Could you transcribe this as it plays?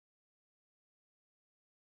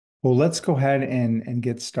Well, let's go ahead and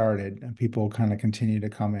get started. People kind of continue to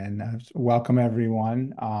come in. Welcome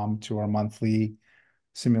everyone to our monthly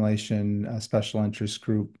simulation special interest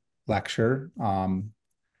group lecture.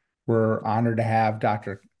 We're honored to have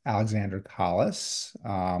Dr. Alexandria Collis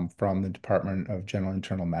from the Department of General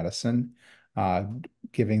Internal Medicine uh,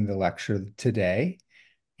 giving the lecture today.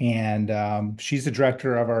 And she's the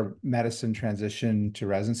director of our Medicine Transition to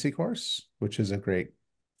Residency course, which is a great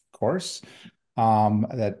course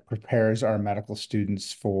that prepares our medical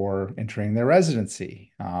students for entering their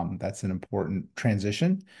residency. That's an important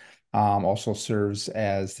transition. Also serves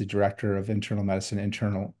as the director of internal medicine,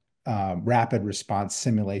 internal rapid response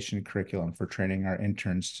simulation curriculum for training our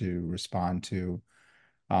interns to respond to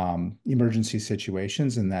emergency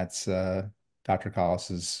situations. And that's Dr.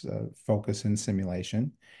 Collis's focus in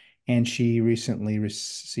simulation. And she recently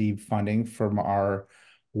received funding from our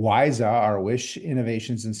WISA, our Wish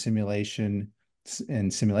Innovations in Simulation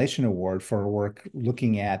Award for work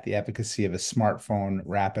looking at the efficacy of a smartphone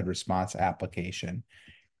rapid response application.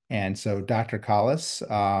 And so, Dr. Collis,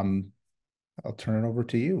 I'll turn it over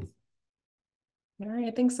to you. All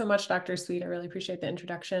right, thanks so much, Dr. Sweet. I really appreciate the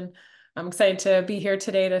introduction. I'm excited to be here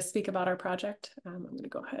today to speak about our project. I'm going to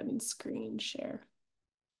go ahead and screen share.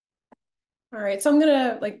 All right, so I'm going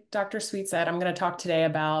to, like Dr. Sweet said, I'm going to talk today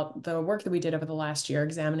about the work that we did over the last year,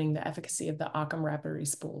 examining the efficacy of the OCCAM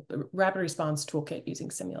rapid response toolkit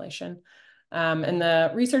using simulation. And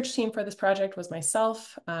the research team for this project was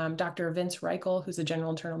myself, Dr. Vince Raikhel, who's a general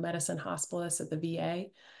internal medicine hospitalist at the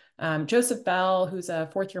VA, Joseph Bell, who's a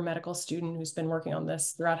fourth-year medical student who's been working on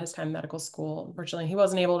this throughout his time in medical school. Unfortunately, he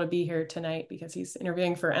wasn't able to be here tonight because he's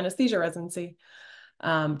interviewing for anesthesia residency.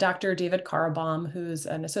 Dr. David Carlbom, who's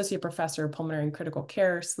an associate professor of pulmonary and critical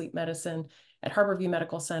care, sleep medicine at Harborview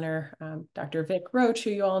Medical Center. Dr. Vic Roach, who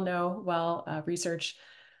you all know well, research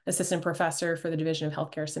assistant professor for the Division of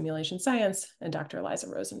Healthcare Simulation Science, and Dr. Liza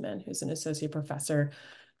Rosenman, who's an associate professor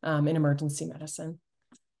in emergency medicine.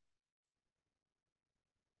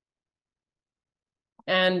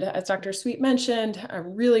 And as Dr. Sweet mentioned,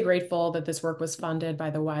 I'm really grateful that this work was funded by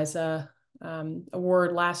the WISA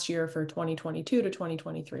award last year for 2022 to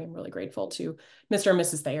 2023. I'm really grateful to Mr. and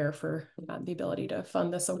Mrs. Thayer for the ability to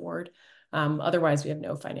fund this award. Otherwise, we have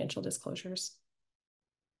no financial disclosures.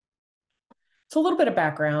 So a little bit of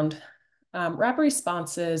background. Rapid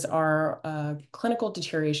responses are a clinical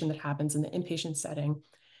deterioration that happens in the inpatient setting.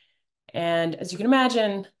 And as you can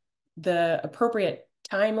imagine, the appropriate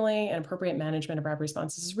timely and appropriate management of rapid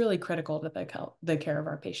responses is really critical to the care of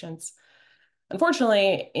our patients.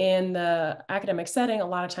 Unfortunately, in the academic setting, a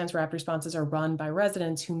lot of times rapid responses are run by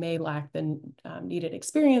residents who may lack the needed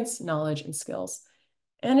experience, knowledge, and skills.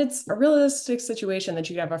 And it's a realistic situation that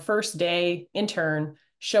you have a first day intern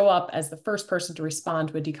show up as the first person to respond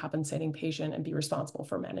to a decompensating patient and be responsible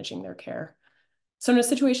for managing their care. So in a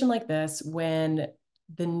situation like this, when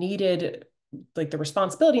the needed, like the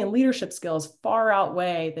responsibility and leadership skills far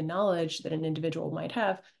outweigh the knowledge that an individual might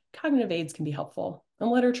have, cognitive aids can be helpful. And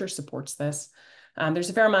literature supports this. There's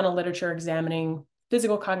a fair amount of literature examining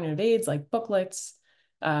physical cognitive aids like booklets,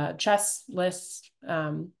 chess lists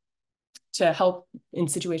to help in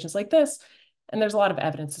situations like this. And there's a lot of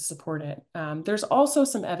evidence to support it. There's also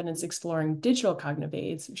some evidence exploring digital cognitive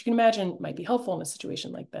aids, which you can imagine might be helpful in a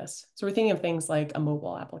situation like this. So we're thinking of things like a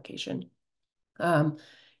mobile application. In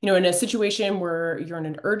a situation where you're in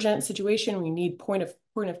an urgent situation, where you need point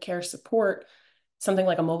of care support, something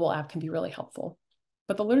like a mobile app can be really helpful.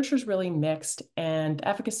 But the literature is really mixed, and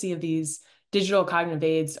efficacy of these digital cognitive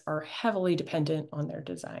aids are heavily dependent on their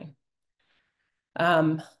design.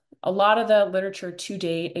 A lot of the literature to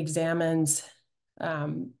date examines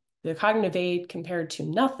the cognitive aid compared to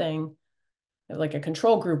nothing, like a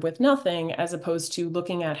control group with nothing, as opposed to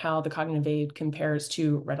looking at how the cognitive aid compares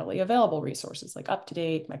to readily available resources like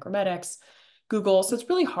UpToDate, Micromedics, Google. So it's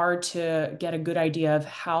really hard to get a good idea of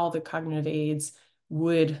how the cognitive aids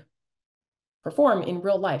would perform in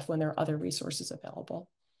real life when there are other resources available.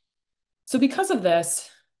 So because of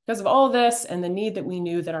all of this and the need that we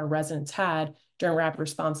knew that our residents had during rapid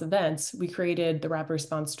response events, we created the Rapid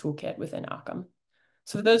Response Toolkit within OCCAM.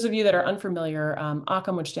 So for those of you that are unfamiliar,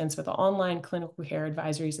 OCCAM, which stands for the Online Clinical Care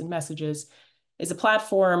Advisories and Messages, is a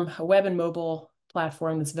platform, a web and mobile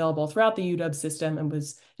platform that's available throughout the UW system and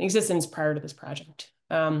was in existence prior to this project.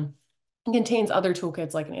 It contains other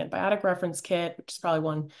toolkits like an antibiotic reference kit, which is probably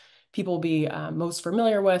one people will be most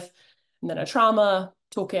familiar with, and then a trauma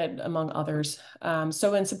toolkit, among others.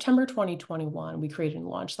 So in September 2021, we created and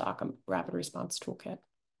launched the OCCAM Rapid Response Toolkit.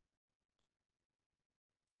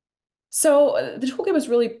 So the toolkit was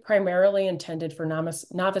really primarily intended for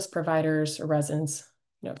novice providers or residents,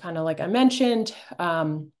 kind of like I mentioned,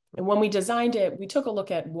 And when we designed it, we took a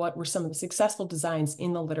look at what were some of the successful designs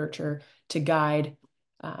in the literature to guide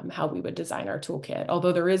how we would design our toolkit,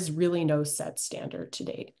 although there is really no set standard to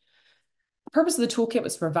date. The purpose of the toolkit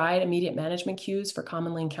was to provide immediate management cues for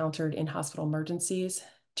commonly encountered in-hospital emergencies,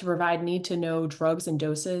 to provide need-to-know drugs and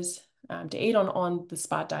doses, to aid on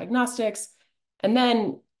on-the-spot diagnostics, and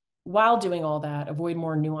then while doing all that, avoid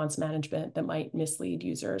more nuanced management that might mislead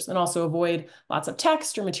users, and also avoid lots of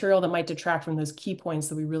text or material that might detract from those key points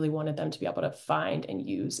that we really wanted them to be able to find and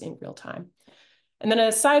use in real time. And then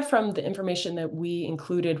aside from the information that we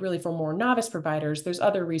included really for more novice providers, there's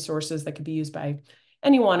other resources that could be used by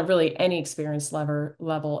anyone of really any experience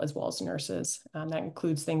level as well as nurses. That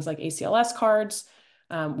includes things like ACLS cards.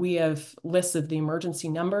 We have lists of the emergency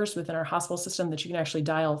numbers within our hospital system that you can actually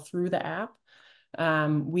dial through the app.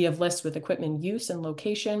 We have lists with equipment use and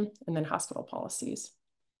location, and then hospital policies.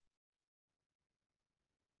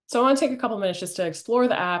 So I want to take a couple minutes just to explore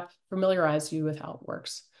the app, familiarize you with how it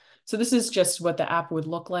works. So this is just what the app would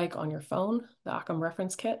look like on your phone, the OCCAM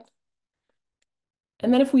reference kit.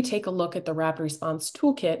 And then if we take a look at the rapid response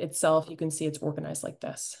toolkit itself, you can see it's organized like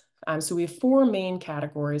this. So we have 4 main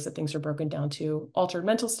categories that things are broken down to: altered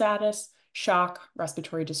mental status, shock,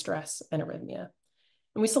 respiratory distress, and arrhythmia.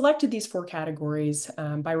 And we selected these 4 categories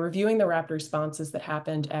by reviewing the rapid responses that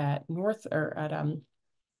happened at Montlake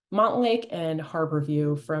and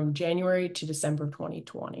Harborview from January to December of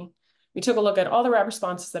 2020. We took a look at all the rapid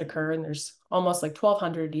responses that occur, and there's almost like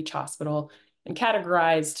 1,200 at each hospital, and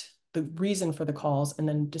categorized the reason for the calls, and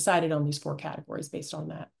then decided on these 4 categories based on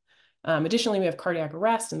that. Additionally, we have cardiac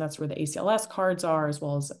arrest, and that's where the ACLS cards are, as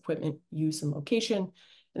well as equipment use and location,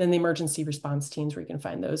 and then the emergency response teams where you can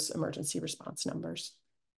find those emergency response numbers.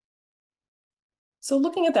 So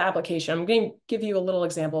looking at the application, I'm going to give you a little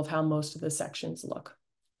example of how most of the sections look.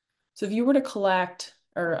 So if you were to collect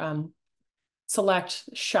or select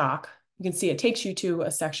shock, you can see it takes you to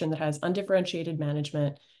a section that has undifferentiated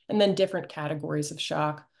management and then different categories of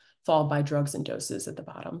shock, followed by drugs and doses at the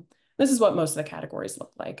bottom. This is what most of the categories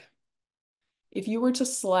look like. If you were to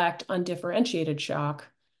select undifferentiated shock,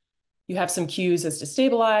 you have some cues as to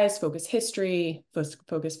stabilize, focus history,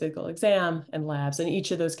 focus physical exam, and labs. And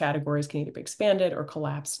each of those categories can either be expanded or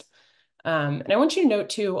collapsed. And I want you to note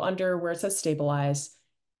too, under where it says stabilize,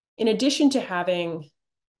 in addition to having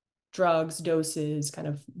drugs, doses, kind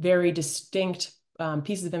of very distinct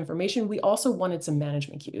pieces of information, we also wanted some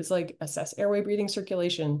management cues like assess airway, breathing,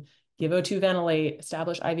 circulation, give O2 ventilate,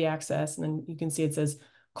 establish IV access, and then you can see it says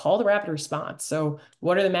call the rapid response. So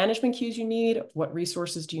what are the management cues you need? What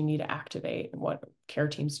resources do you need to activate? And what care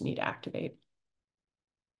teams do you need to activate?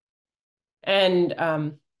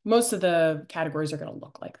 And most of the categories are going to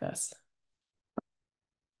look like this.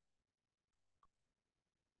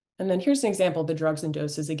 And then here's an example of the drugs and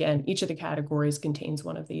doses. Again, each of the categories contains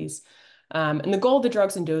one of these. And the goal of the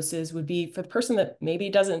drugs and doses would be for the person that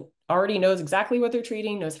maybe already knows exactly what they're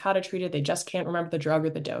treating, knows how to treat it, they just can't remember the drug or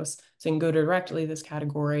the dose. So you can go directly to this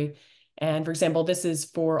category. And for example, this is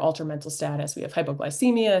for altered mental status. We have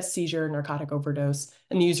hypoglycemia, seizure, narcotic overdose,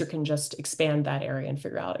 and the user can just expand that area and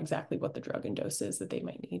figure out exactly what the drug and dose is that they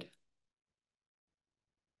might need.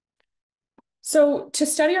 So to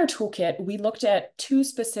study our toolkit, we looked at 2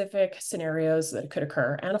 specific scenarios that could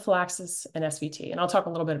occur: anaphylaxis and SVT. And I'll talk a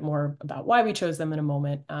little bit more about why we chose them in a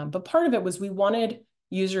moment. But part of it was we wanted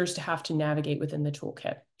users to have to navigate within the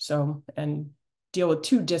toolkit and deal with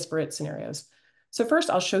 2 disparate scenarios. So first,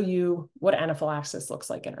 I'll show you what anaphylaxis looks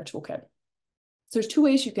like in our toolkit. So there's 2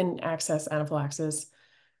 ways you can access anaphylaxis.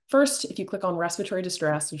 First, if you click on respiratory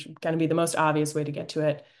distress, which is going to be the most obvious way to get to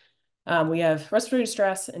it, we have respiratory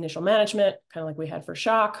distress, initial management, kind of like we had for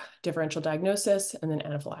shock, differential diagnosis, and then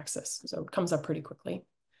anaphylaxis. So it comes up pretty quickly.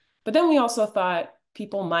 But then we also thought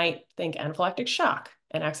people might think anaphylactic shock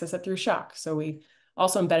and access it through shock. So we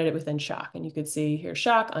also embedded it within shock. And you could see here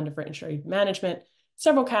shock, undifferentiated management,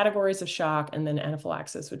 several categories of shock, and then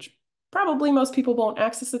anaphylaxis, which probably most people won't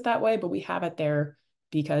access it that way, but we have it there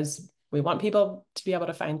because we want people to be able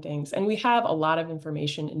to find things. And we have a lot of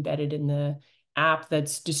information embedded in the app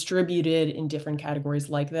that's distributed in different categories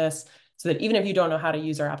like this, so that even if you don't know how to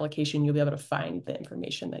use our application, you'll be able to find the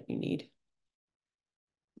information that you need.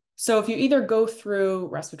 So if you either go through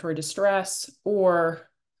respiratory distress or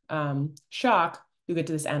shock, you get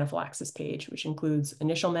to this anaphylaxis page, which includes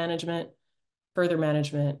initial management, further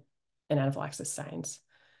management, and anaphylaxis signs.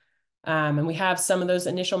 And we have some of those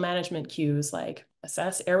initial management cues like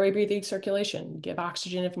assess airway, breathing, circulation, give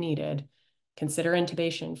oxygen if needed, consider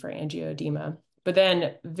intubation for angioedema. But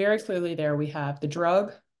then very clearly there we have the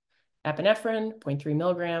drug, epinephrine, 0.3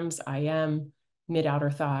 milligrams, IM,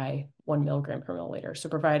 mid-outer thigh, 1 milligram per milliliter. So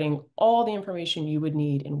providing all the information you would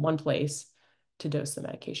need in one place to dose the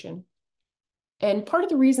medication. And part of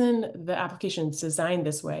the reason the application is designed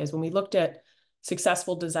this way is when we looked at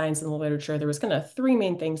successful designs in the literature, there was kind of three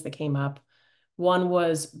main things that came up. One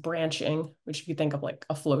was branching, which you think of like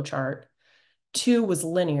a flow chart. Two was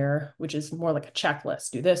linear, which is more like a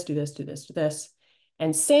checklist. Do this, do this, do this, do this.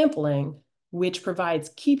 And sampling, which provides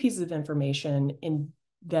key pieces of information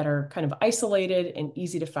that are kind of isolated and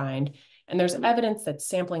easy to find. And there's evidence that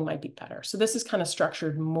sampling might be better. So this is kind of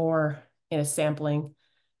structured more in a sampling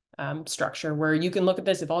structure where you can look at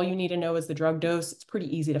this. If all you need to know is the drug dose, it's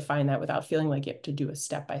pretty easy to find that without feeling like you have to do a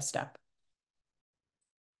step-by-step.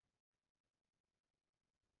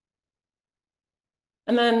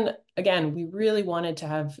 And then again, we really wanted to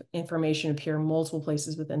have information appear multiple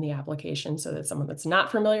places within the application so that someone that's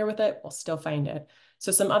not familiar with it will still find it.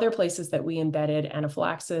 So some other places that we embedded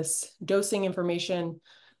anaphylaxis dosing information.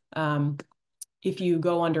 If you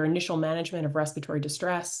go under initial management of respiratory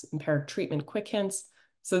distress, empiric treatment quick hints.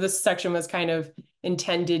 So this section was kind of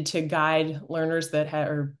intended to guide learners that have,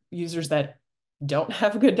 or users that don't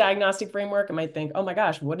have a good diagnostic framework and might think, oh my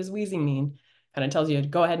gosh, what does wheezing mean? Kind of tells you to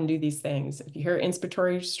go ahead and do these things. If you hear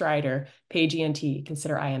inspiratory stridor, page ENT,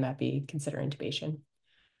 consider IM-epi, consider intubation.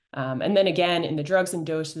 And then again, in the drugs and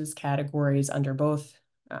doses categories under both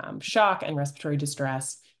shock and respiratory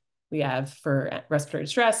distress, we have for respiratory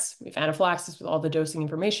distress, we have anaphylaxis with all the dosing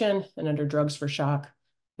information, and under drugs for shock,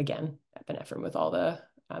 again, epinephrine with all the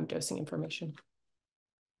dosing information.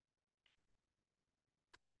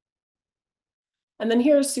 And then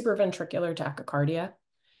here's supraventricular tachycardia.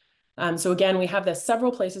 So again, we have this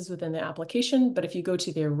several places within the application, but if you go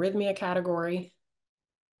to the arrhythmia category,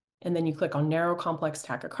 and then you click on narrow complex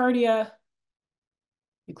tachycardia,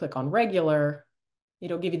 you click on regular,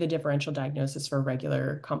 it'll give you the differential diagnosis for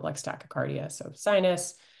regular complex tachycardia. So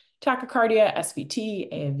sinus, tachycardia,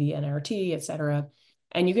 SVT, AFV, NRT, et cetera.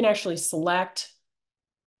 And you can actually select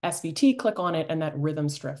SVT, click on it, and that rhythm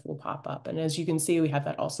strip will pop up. And as you can see, we have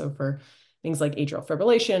that also for things like atrial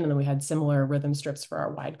fibrillation, and then we had similar rhythm strips for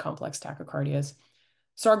our wide complex tachycardias.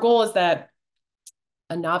 So our goal is that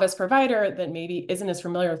a novice provider that maybe isn't as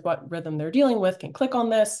familiar with what rhythm they're dealing with can click on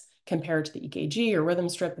this, compare it to the EKG or rhythm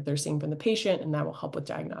strip that they're seeing from the patient, and that will help with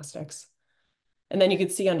diagnostics. And then you can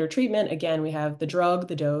see under treatment, again, we have the drug,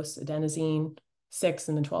 the dose, adenosine, 6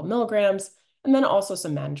 and then 12 milligrams, and then also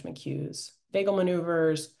some management cues, vagal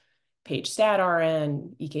maneuvers, page stat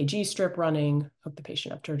RN, EKG strip running, hook the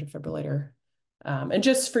patient up to a defibrillator. And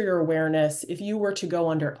just for your awareness, if you were to go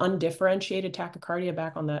under undifferentiated tachycardia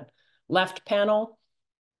back on that left panel,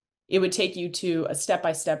 it would take you to a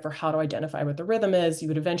step-by-step for how to identify what the rhythm is. You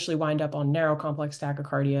would eventually wind up on narrow complex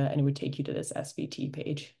tachycardia, and it would take you to this SVT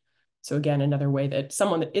page. So again, another way that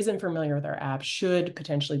someone that isn't familiar with our app should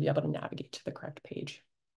potentially be able to navigate to the correct page.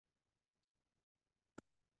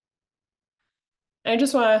 And I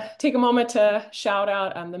just want to take a moment to shout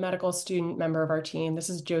out the medical student member of our team. This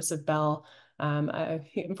is Joseph Bell.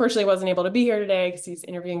 He unfortunately wasn't able to be here today because he's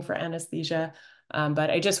interviewing for anesthesia.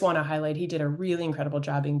 But I just want to highlight he did a really incredible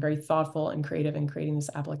job being very thoughtful and creative in creating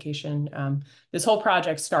this application. This whole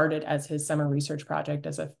project started as his summer research project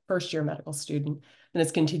as a first-year medical student, and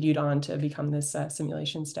it's continued on to become this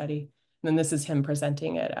simulation study. And then this is him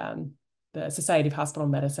presenting at the Society of Hospital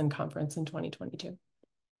Medicine conference in 2022.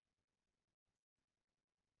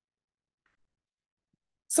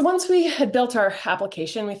 So once we had built our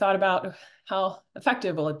application, we thought about how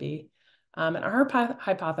effective will it be? And our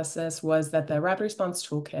hypothesis was that the rapid response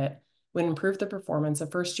toolkit would improve the performance of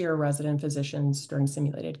first-year resident physicians during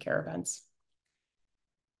simulated care events.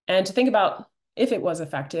 And to think about if it was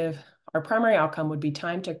effective, our primary outcome would be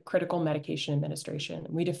time to critical medication administration.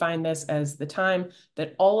 We define this as the time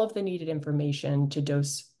that all of the needed information to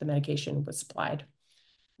dose the medication was supplied.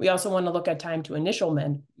 We also want to look at time to initial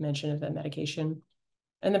mention of the medication.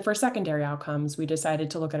 And then for secondary outcomes, we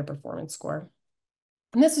decided to look at a performance score.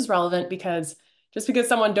 And this is relevant because just because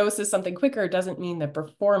someone doses something quicker doesn't mean that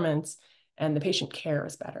performance and the patient care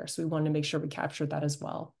is better. So we wanted to make sure we captured that as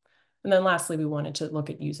well. And then lastly, we wanted to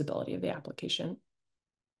look at usability of the application.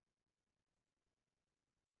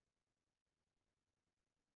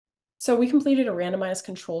 So we completed a randomized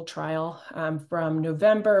controlled trial from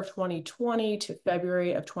November of 2020 to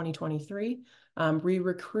February of 2023. We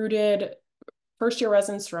recruited first-year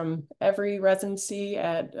residents from every residency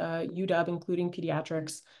at UW, including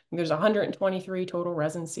pediatrics. There's 123 total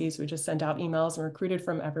residencies. We just sent out emails and recruited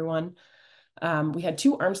from everyone. We had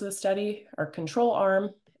two arms of the study, our control arm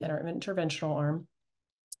and our interventional arm.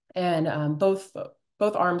 And both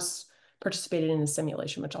arms participated in the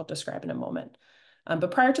simulation, which I'll describe in a moment. But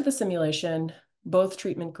prior to the simulation, both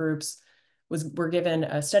treatment groups were given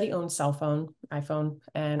a study-owned cell phone, iPhone,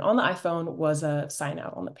 and on the iPhone was a sign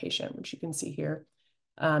out on the patient, which you can see here.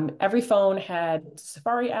 Every phone had the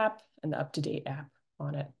Safari app and the UpToDate app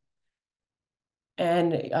on it.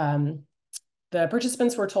 And the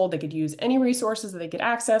participants were told they could use any resources that they could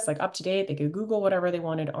access, like UpToDate, they could Google whatever they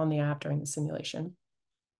wanted on the app during the simulation.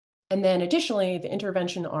 And then additionally, the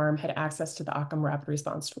intervention arm had access to the OCCAM Rapid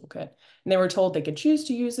Response Toolkit. And they were told they could choose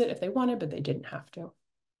to use it if they wanted, but they didn't have to.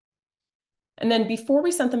 And then before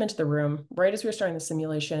we sent them into the room, right as we were starting the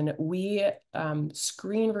simulation, we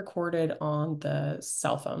screen recorded on the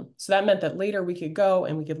cell phone. So that meant that later we could go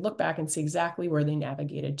and we could look back and see exactly where they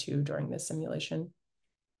navigated to during this simulation.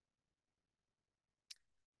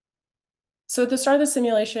 So at the start of the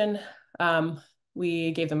simulation,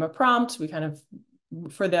 we gave them a prompt. We kind of,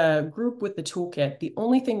 for the group with the toolkit, the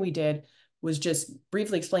only thing we did was just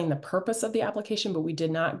briefly explain the purpose of the application, but we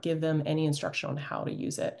did not give them any instruction on how to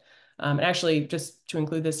use it. And actually, just to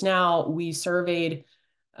include this now, we surveyed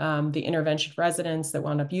the intervention residents that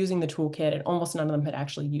wound up using the toolkit, and almost none of them had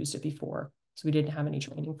actually used it before. So we didn't have any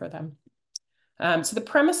training for them. So the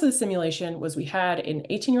premise of the simulation was we had an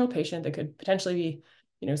 18-year-old patient that could potentially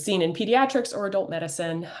be seen in pediatrics or adult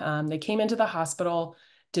medicine. They came into the hospital,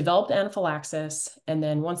 developed anaphylaxis, and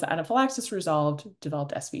then once the anaphylaxis resolved,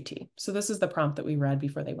 developed SVT. So this is the prompt that we read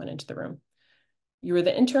before they went into the room. You were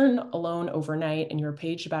the intern alone overnight, and you were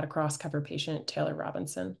paged about a cross-cover patient, Taylor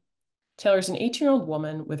Robinson. Taylor's an 18-year-old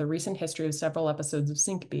woman with a recent history of several episodes of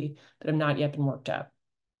syncope that have not yet been worked up.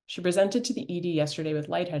 She presented to the ED yesterday with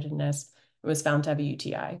lightheadedness and was found to have a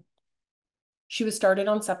UTI. She was started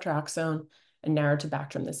on ceftriaxone and narrowed to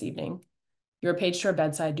Bactrim this evening. You were paged to her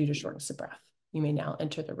bedside due to shortness of breath. You may now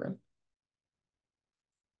enter the room.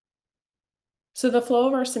 So the flow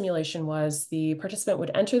of our simulation was the participant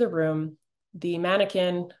would enter the room, the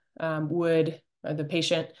mannequin the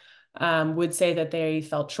patient would say that they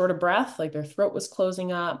felt short of breath, like their throat was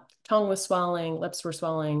closing up, tongue was swelling, lips were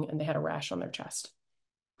swelling, and they had a rash on their chest.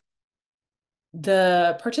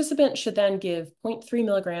 The participant should then give 0.3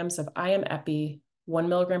 milligrams of IM epi, 1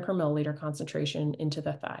 milligram per milliliter concentration into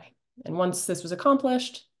the thigh. And once this was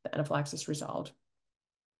accomplished, the anaphylaxis resolved.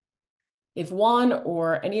 If one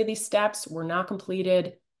or any of these steps were not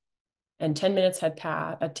completed and 10 minutes had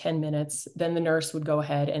passed, at 10 minutes, then the nurse would go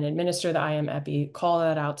ahead and administer the IM epi, call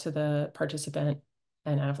that out to the participant,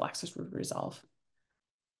 and anaphylaxis would resolve.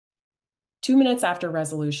 2 minutes after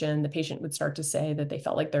resolution, the patient would start to say that they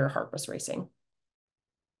felt like their heart was racing.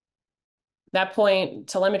 At that point,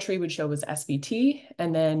 telemetry would show was SVT,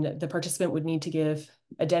 and then the participant would need to give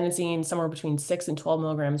adenosine somewhere between 6 and 12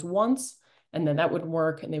 milligrams once, and then that would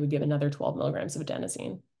work, and they would give another 12 milligrams of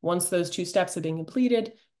adenosine. Once those 2 steps had been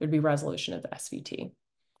completed, there'd be resolution of the SVT.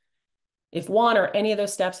 If one or any of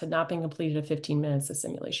those steps had not been completed at 15 minutes, the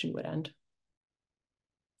simulation would end.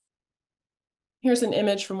 Here's an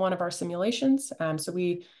image from one of our simulations. So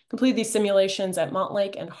we completed these simulations at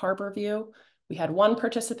Montlake and Harborview. We had 1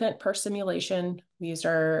 participant per simulation. We used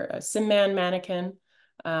our SimMan mannequin.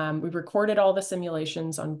 We recorded all the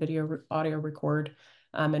simulations on video, audio record.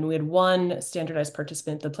 And we had 1 standardized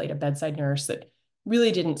participant that played a bedside nurse that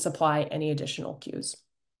really didn't supply any additional cues.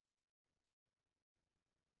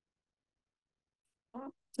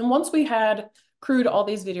 And once we had crewed all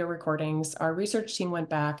these video recordings, our research team went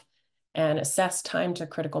back and assessed time to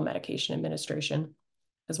critical medication administration,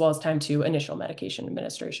 as well as time to initial medication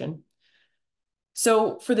administration.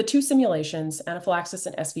 So for the 2 simulations, anaphylaxis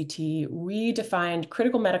and SVT, we defined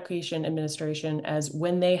critical medication administration as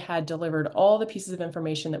when they had delivered all the pieces of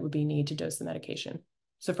information that would be needed to dose the medication.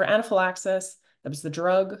 So for anaphylaxis, that was the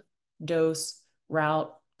drug, dose,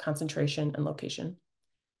 route, concentration, and location.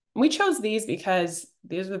 And we chose these because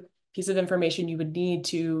these are the pieces of information you would need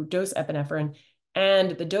to dose epinephrine,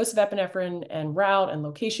 and the dose of epinephrine and route and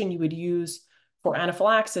location you would use for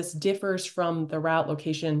anaphylaxis differs from the route,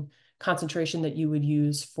 location, concentration that you would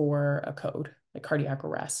use for a code, like cardiac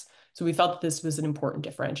arrest. So we felt that this was an important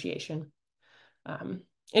differentiation.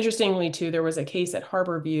 Interestingly, too, there was a case at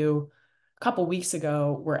Harborview a couple weeks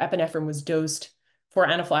ago where epinephrine was dosed for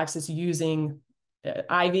anaphylaxis using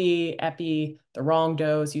IV epi, the wrong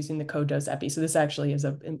dose, using the code dose epi. So this actually is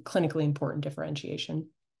a clinically important differentiation.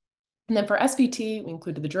 And then for SVT, we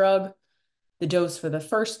included the drug, the dose for the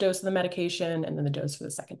first dose of the medication, and then the dose for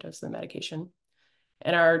the second dose of the medication.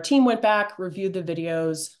 And our team went back, reviewed the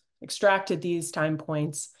videos, extracted these time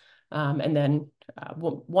points, and then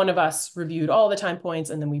one of us reviewed all the time points,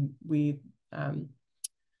 and then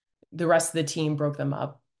the rest of the team broke them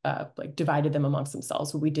up, like divided them amongst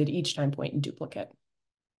themselves. So we did each time point in duplicate.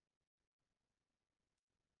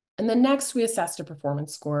 And then next, we assessed a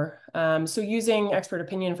performance score. So using expert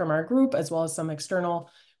opinion from our group, as well as some external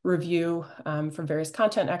review from various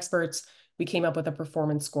content experts, we came up with a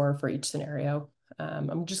performance score for each scenario.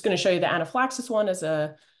 I'm just going to show you the anaphylaxis one as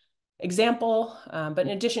an example, but in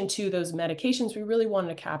addition to those medications, we really wanted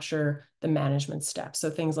to capture the management steps.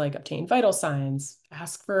 So things like obtain vital signs,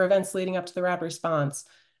 ask for events leading up to the rapid response,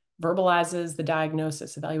 verbalizes the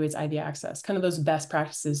diagnosis, evaluates IV access, kind of those best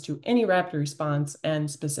practices to any rapid response and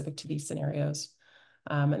specific to these scenarios.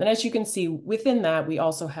 And then as you can see, within that, we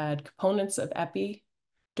also had components of epi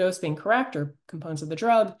dose being correct or components of the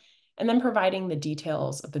drug, and then providing the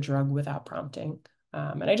details of the drug without prompting.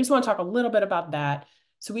 And I just want to talk a little bit about that.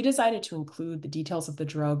 So we decided to include the details of the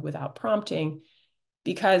drug without prompting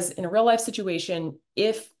because in a real life situation,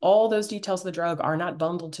 if all those details of the drug are not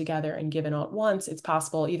bundled together and given all at once, it's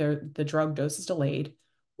possible either the drug dose is delayed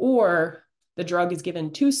or the drug is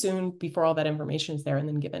given too soon before all that information is there and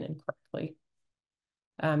then given incorrectly.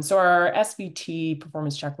 So our SVT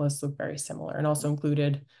performance checklists look very similar and also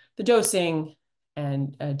included the dosing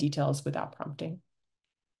and details without prompting.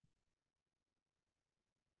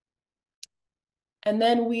 And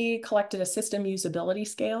then we collected a system usability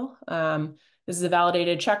scale. This is a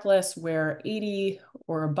validated checklist where 80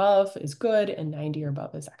 or above is good and 90 or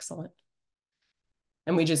above is excellent.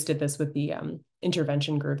 And we just did this with the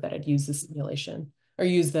intervention group that had used the simulation or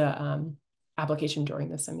used the application during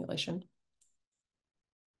the simulation.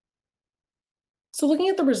 So looking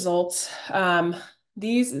at the results,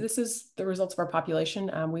 this is the results of our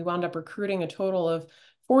population. We wound up recruiting a total of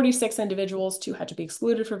 46 individuals. 2 had to be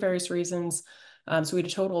excluded for various reasons. So we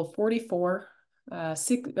had a total of 44.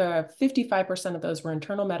 55% of those were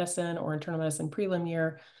internal medicine or internal medicine prelim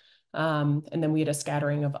year. And then we had a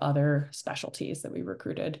scattering of other specialties that we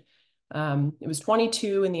recruited. It was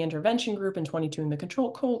 22 in the intervention group and 22 in the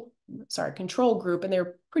control group, and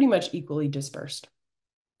they're pretty much equally dispersed.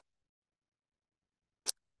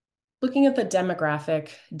 Looking at the demographic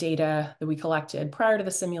data that we collected prior to the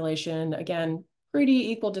simulation, again, pretty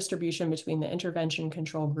equal distribution between the intervention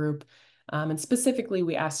control group. And specifically,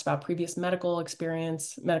 we asked about previous medical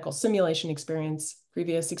experience, medical simulation experience,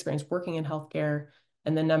 previous experience working in healthcare,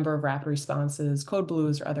 and the number of rapid responses, code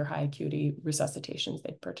blues, or other high acuity resuscitations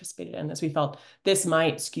they've participated in, as we felt this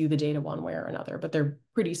might skew the data one way or another, but they're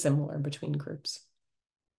pretty similar between groups.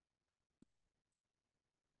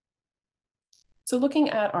 So looking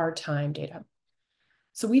at our time data.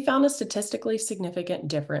 So we found a statistically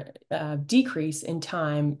significant decrease in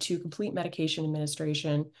time to complete medication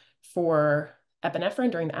administration for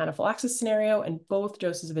epinephrine during the anaphylaxis scenario and both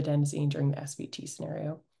doses of adenosine during the SVT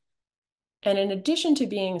scenario. And in addition to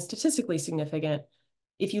being statistically significant,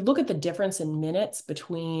 if you look at the difference in minutes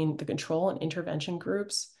between the control and intervention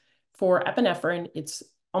groups, for epinephrine, it's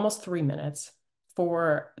almost 3 minutes.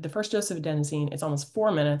 For the first dose of adenosine, it's almost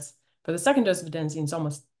 4 minutes. For the second dose of adenosine, it's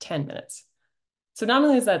almost 10 minutes. So not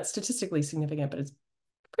only is that statistically significant, but it's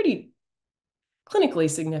pretty clinically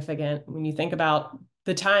significant when you think about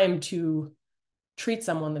the time to treat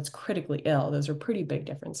someone that's critically ill. Those are pretty big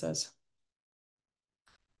differences.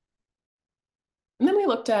 And then we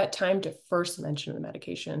looked at time to first mention of the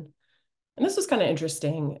medication. And this was kind of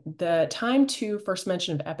interesting. The time to first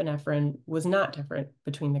mention of epinephrine was not different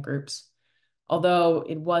between the groups, although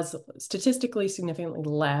it was statistically significantly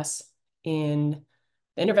less in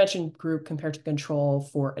the intervention group compared to control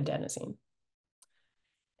for adenosine.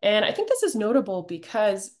 And I think this is notable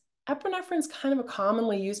because epinephrine is kind of a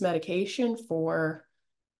commonly used medication for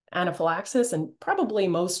anaphylaxis, and probably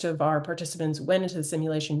most of our participants went into the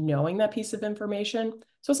simulation knowing that piece of information.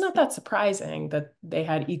 So it's not that surprising that they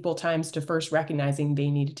had equal times to first recognizing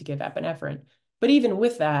they needed to give epinephrine. But even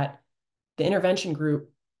with that, the intervention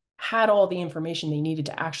group had all the information they needed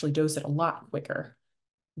to actually dose it a lot quicker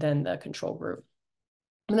than the control group.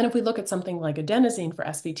 And then if we look at something like adenosine for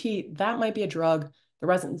SVT, that might be a drug the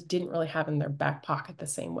residents didn't really have in their back pocket the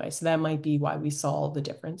same way. So that might be why we saw the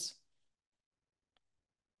difference.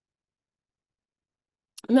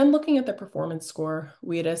 And then looking at the performance score,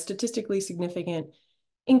 we had a statistically significant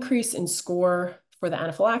increase in score for the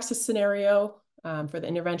anaphylaxis scenario for the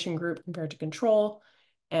intervention group compared to control,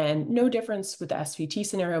 and no difference with the SVT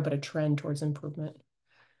scenario, but a trend towards improvement.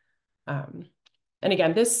 And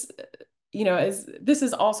again, this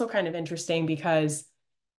is also kind of interesting because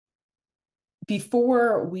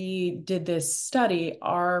before we did this study,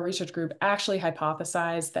 our research group actually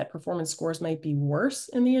hypothesized that performance scores might be worse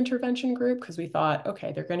in the intervention group because we thought,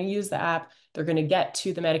 okay, they're going to use the app, they're going to get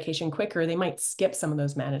to the medication quicker, they might skip some of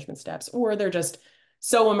those management steps, or they're just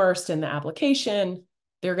so immersed in the application,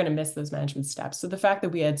 they're going to miss those management steps. So the fact that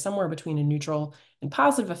we had somewhere between a neutral and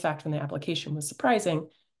positive effect from the application was surprising.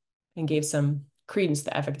 and gave some credence to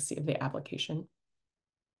the efficacy of the application.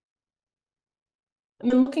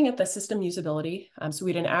 And then looking at the system usability, so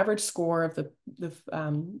we had an average score of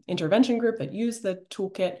the intervention group that used the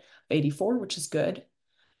toolkit of 84, which is good.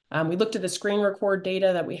 We looked at the screen record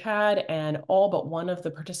data that we had, and all but one of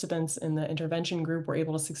the participants in the intervention group were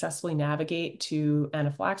able to successfully navigate to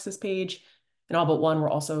anaphylaxis page, and all but one were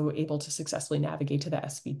also able to successfully navigate to the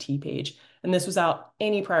SVT page. And this without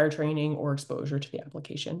any prior training or exposure to the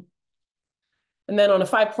application. And then on a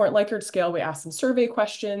 5-point Likert scale, we asked some survey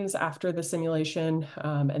questions after the simulation,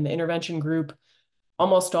 and the intervention group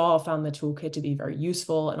almost all found the toolkit to be very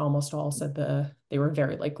useful, and almost all said they were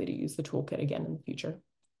very likely to use the toolkit again in the future.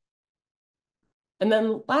 And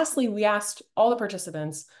then lastly, we asked all the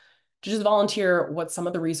participants to just volunteer what some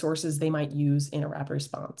of the resources they might use in a rapid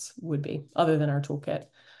response would be, other than our toolkit.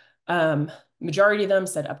 Majority of them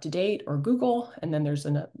said UpToDate or Google, and then there's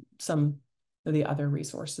some of the other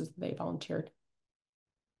resources that they volunteered.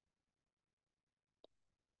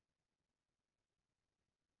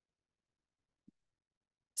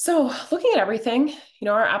 So looking at everything,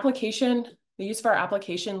 our application, the use of our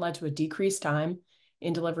application led to a decreased time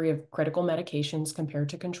in delivery of critical medications compared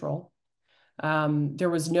to control. There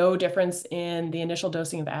was no difference in the initial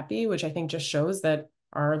dosing of AppB, which I think just shows that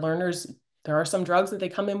our learners, there are some drugs that they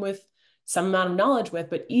come in with some amount of knowledge with,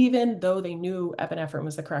 but even though they knew epinephrine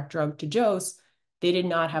was the correct drug to dose, they did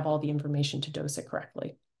not have all the information to dose it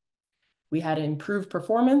correctly. We had improved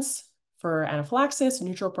performance for anaphylaxis,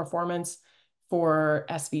 neutral performance for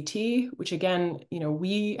SVT, which again,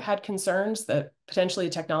 we had concerns that potentially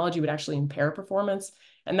the technology would actually impair performance.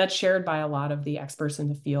 And that's shared by a lot of the experts in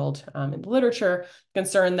the field, in the literature,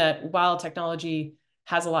 concerned that while technology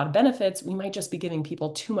has a lot of benefits, we might just be giving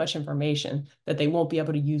people too much information that they won't be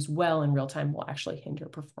able to use well in real time will actually hinder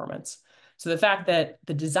performance. So the fact that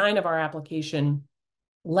the design of our application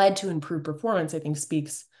led to improved performance, I think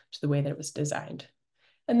speaks to the way that it was designed.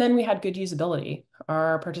 And then we had good usability.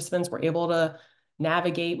 Our participants were able to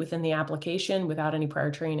navigate within the application without any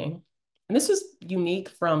prior training. And this was unique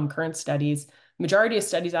from current studies. The majority of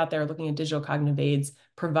studies out there looking at digital cognitive aids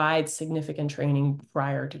provide significant training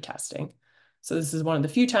prior to testing. So this is one of the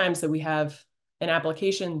few times that we have an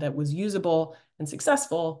application that was usable and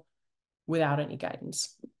successful without any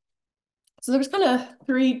guidance. So there's kind of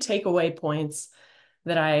 3 takeaway points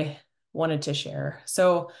that I wanted to share.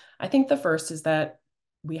 So I think the first is that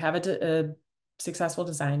we have a successful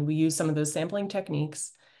design. We use some of those sampling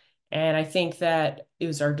techniques. And I think that it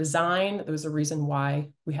was our design that was the reason why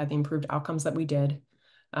we had the improved outcomes that we did.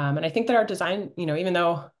 And I think that our design, even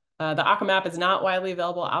though the OCCAM app is not widely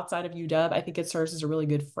available outside of UW, I think it serves as a really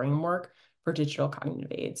good framework for digital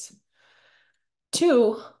cognitive aids.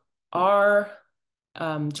 2, our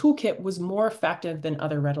toolkit was more effective than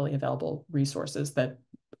other readily available resources that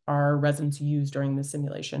our residents use during the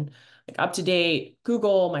simulation, like UpToDate,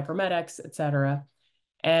 Google, Micromedics, et cetera.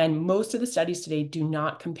 And most of the studies today do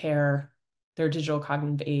not compare their digital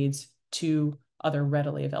cognitive aids to other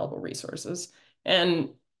readily available resources. And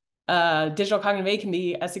digital cognitive aid can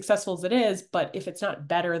be as successful as it is, but if it's not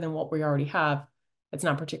better than what we already have, it's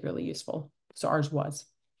not particularly useful. So ours was.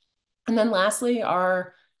 And then lastly,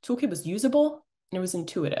 our toolkit was usable and it was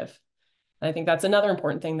intuitive. And I think that's another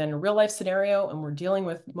important thing that in a real life scenario, and we're dealing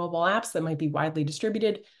with mobile apps that might be widely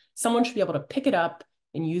distributed, someone should be able to pick it up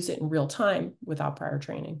and use it in real time without prior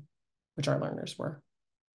training, which our learners were.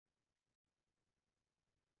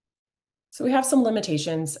 So we have some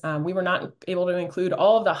limitations. We were not able to include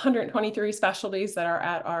all of the 123 specialties that are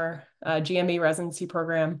at our GME residency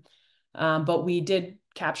program, but we did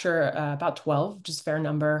capture about 12, which is a fair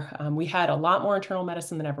number. We had a lot more internal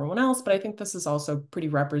medicine than everyone else, but I think this is also pretty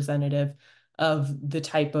representative of the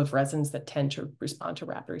type of residents that tend to respond to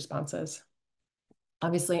rapid responses.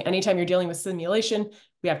 Obviously, anytime you're dealing with simulation,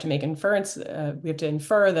 we have to make inference. We have to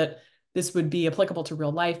infer that this would be applicable to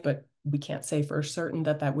real life, but we can't say for certain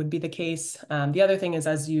that that would be the case. The other thing is,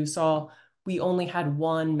 as you saw, we only had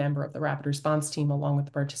one member of the rapid response team along with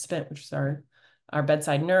the participant, which is our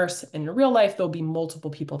bedside nurse. And in real life, there'll be multiple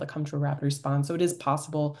people that come to a rapid response. So it is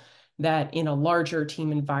possible that in a larger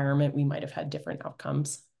team environment, we might have had different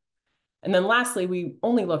outcomes. And then lastly, we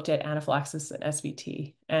only looked at anaphylaxis and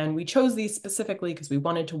SVT. And we chose these specifically because we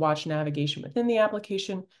wanted to watch navigation within the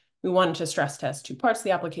application. We wanted to stress test 2 parts of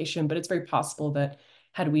the application, but it's very possible that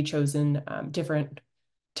had we chosen different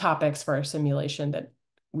topics for our simulation, that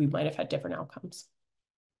we might have had different outcomes.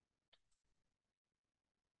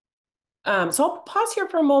 So I'll pause here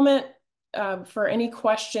for a moment for any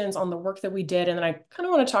questions on the work that we did. And then I kind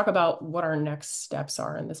of want to talk about what our next steps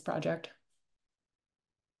are in this project.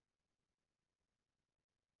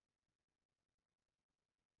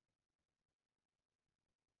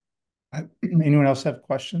 Anyone else have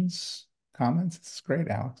questions, comments? This is great,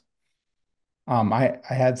 Alex. I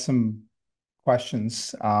had some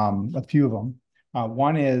questions, a few of them.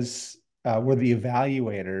 One is, were the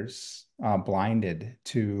evaluators blinded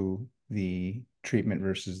to the treatment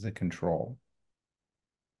versus the control?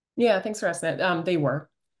 Yeah, thanks for asking that. They were.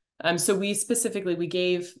 So we specifically, we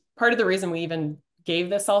gave, part of the reason we even gave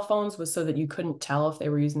the cell phones was so that you couldn't tell if they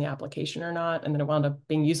were using the application or not. And then it wound up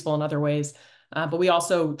being useful in other ways. But we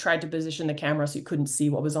also tried to position the camera so you couldn't see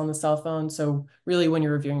what was on the cell phone. So really, when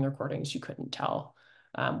you're reviewing the recordings, you couldn't tell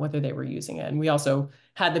whether they were using it. And we also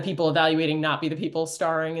had the people evaluating not be the people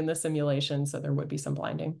starring in the simulation. So there would be some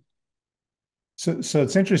blinding. So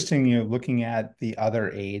it's interesting, looking at the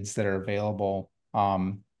other aids that are available.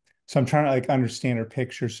 So I'm trying to like understand or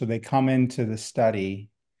picture. So they come into the study.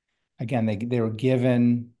 Again, they were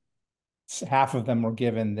given, half of them were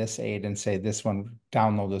given this aid and say, this one,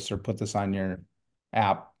 download this or put this on your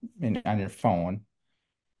app on your phone.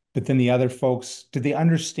 But then the other folks, did they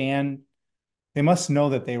understand? They must know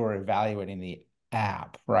that they were evaluating the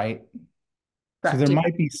app, right? So there Correct.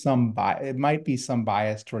 might be some bias, it might be some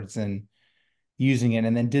bias towards in using it.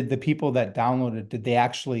 And then did the people that downloaded, did they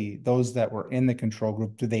actually, those that were in the control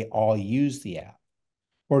group, did they all use the app?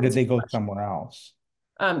 Or did That's a they good go question. somewhere else?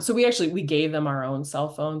 So we gave them our own cell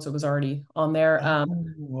phone, so it was already on there. Oh,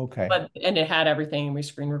 okay. But and it had everything and we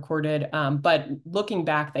screen recorded. But looking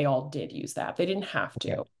back, they all did use that. They didn't have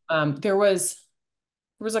Okay. to. There was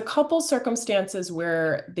a couple circumstances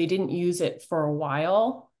where they didn't use it for a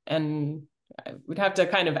while, and we'd have to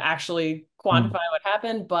kind of actually Hmm. quantify what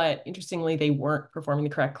happened. But interestingly, they weren't performing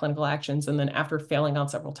the correct clinical actions, and then after failing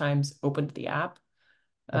out several times, opened the app.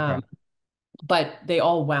 Okay. Um, but they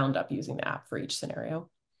all wound up using the app for each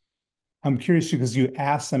scenario. I'm curious because you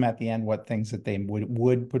asked them at the end what things that they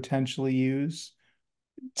would potentially use.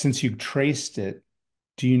 Since you traced it,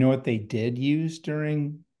 do you know what they did use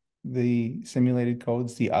during the simulated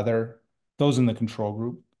codes, those in the control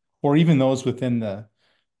group, or even those within the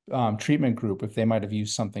treatment group, if they might have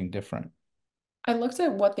used something different? I looked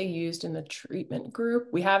at what they used in the treatment group.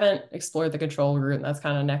 We haven't explored the control group, and that's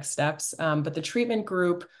kind of next steps. But the treatment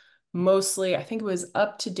group, mostly, I think it was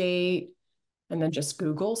up to date and then just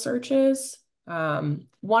Google searches. One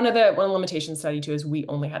limitation study too is we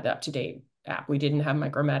only had the up to date app. We didn't have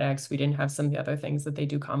micromedics. We didn't have some of the other things that they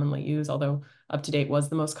do commonly use, although up to date was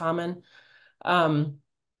the most common. Um,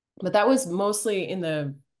 but that was mostly in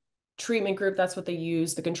the treatment group. That's what they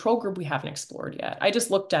use. The control group we haven't explored yet. I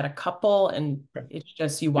just looked at a couple, and Okay. it's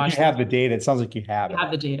just you But you watch them. have the data. It sounds like you have You it.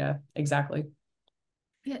 have the data exactly.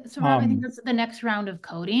 Yeah, so Rob, I think Um, that's the next round of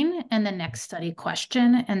coding and the next study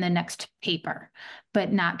question and the next paper,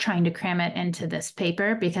 but not trying to cram it into this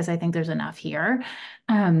paper because I think there's enough here.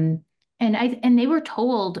 And they were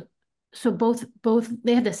told, so both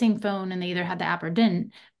they had the same phone and they either had the app or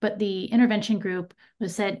didn't, but the intervention group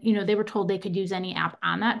was said, they were told they could use any app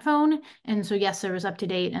on that phone. And so yes, there was up to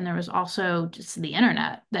date and there was also just the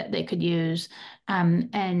internet that they could use.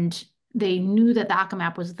 And they knew that the OCCAM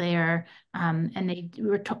app was there, and they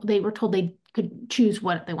were told they could choose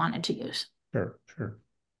what they wanted to use. sure, sure.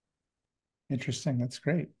 Interesting. That's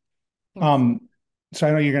great. Thanks. Um, so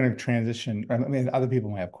I know you're going to transition. I mean, other people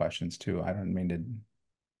may have questions too. I don't mean to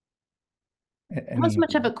Not as any.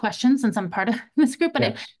 much of a question since I'm part of this group, but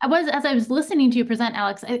Yeah. I was, as I was listening to you present,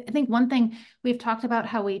 Alex, I think one thing we've talked about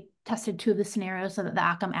how we tested two of the scenarios that the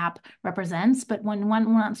OCCAM app represents, but when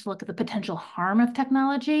one wants to look at the potential harm of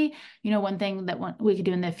technology, one thing that we could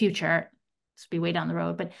do in the future, this will be way down the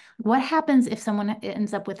road, but what happens if someone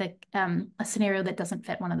ends up with a scenario that doesn't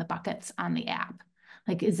fit one of the buckets on the app?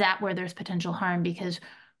 Like, is that where there's potential harm because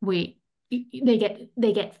we they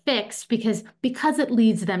get fixed because it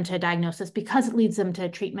leads them to a diagnosis, because it leads them to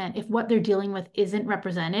treatment. If what they're dealing with isn't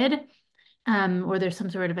represented, or there's some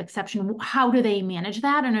sort of exception, how do they manage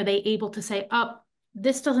that? And are they able to say, oh,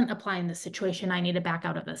 this doesn't apply in this situation, I need to back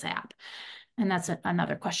out of this app? And that's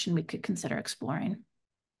another question we could consider exploring.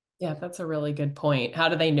 Yeah, that's a really good point. How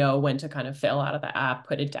do they know when to kind of fail out of the app,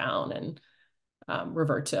 put it down, and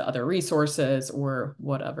revert to other resources or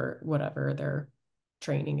whatever their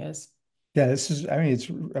training is? Yeah, I mean, it's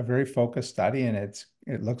a very focused study and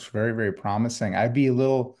it looks very, very promising. I'd be a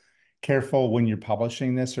little careful when you're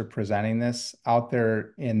publishing this or presenting this out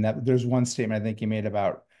there in that there's one statement I think you made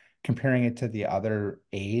about comparing it to the other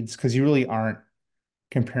aids, because you really aren't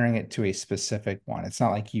comparing it to a specific one. It's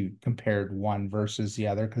not like you compared one versus the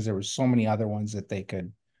other because there were so many other ones that they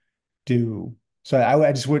could do. So I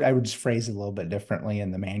would just phrase it a little bit differently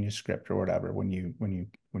in the manuscript or whatever when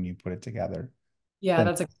you put it together. Yeah,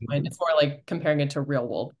 that's a good point. It's more like comparing it to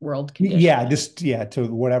real world conditions. Yeah, just to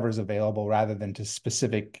whatever's available rather than to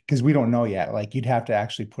specific, because we don't know yet. Like you'd have to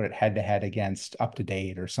actually put it head to head against up to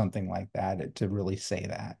date or something like that to really say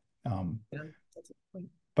that. Yeah, that's a good point.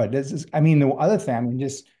 But this is, I mean, the other thing, I mean,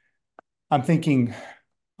 I'm thinking,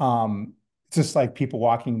 it's just like people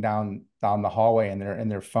walking down the hallway and they're in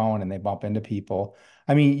their phone and they bump into people.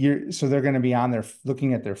 I mean, so they're going to be on their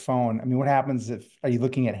looking at their phone. I mean, what happens if are you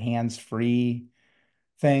looking at hands-free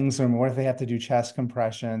things? Or what if they have to do chest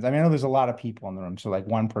compressions? I mean, I know there's a lot of people in the room, so like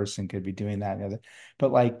one person could be doing that and the other.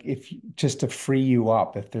 But like if just to free you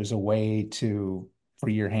up, if there's a way to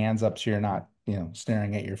free your hands up so you're not,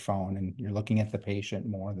 staring at your phone and you're looking at the patient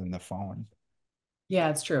more than the phone. Yeah,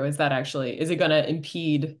 it's true. Is it going to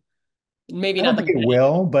impede, maybe I not don't the think it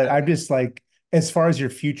will, but I'm just like, as far as your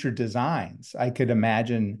future designs, I could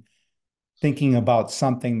imagine thinking about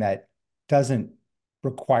something that doesn't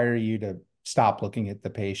require you to stop looking at the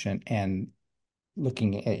patient and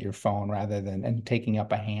looking at your phone rather than and taking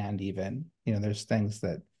up a hand even. There's things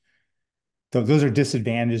that those are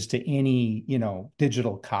disadvantages to any,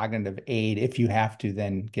 digital cognitive aid if you have to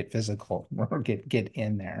then get physical or get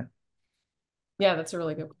in there. Yeah, that's a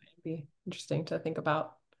really good point. It'd be interesting to think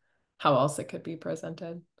about how else it could be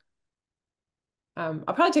presented. I'll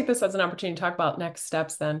probably take this as an opportunity to talk about next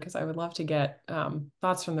steps then, because I would love to get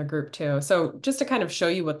thoughts from the group too. So just to kind of show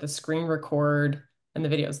you what the screen record and the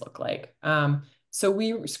videos look like. So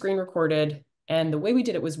we screen recorded, and the way we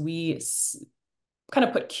did it was we kind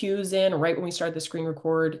of put cues in right when we started the screen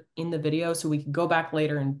record in the video, so we could go back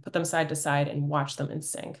later and put them side to side and watch them in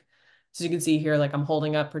sync. So you can see here, like I'm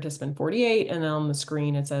holding up participant 48, and then on the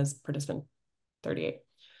screen it says participant 38.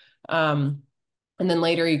 And then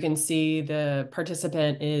later you can see the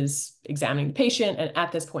participant is examining the patient. And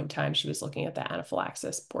at this point in time, she was looking at the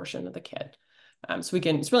anaphylaxis portion of the kit. So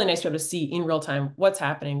it's really nice to be able to see in real time what's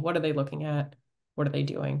happening. What are they looking at? What are they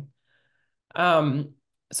doing?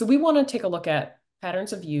 So we want to take a look at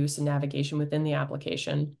patterns of use and navigation within the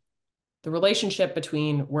application, the relationship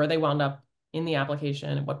between where they wound up in the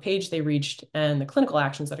application and what page they reached and the clinical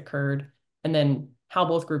actions that occurred, and then how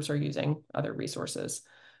both groups are using other resources.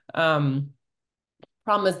 Problem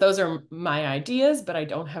is, those are my ideas, but I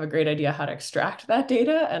don't have a great idea how to extract that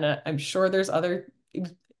data. And I'm sure I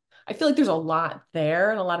feel like there's a lot there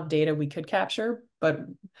and a lot of data we could capture, but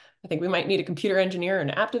I think we might need a computer engineer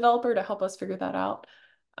and app developer to help us figure that out.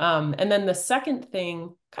 And then the second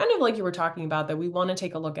thing, kind of like you were talking about, that we want to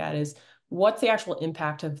take a look at is what's the actual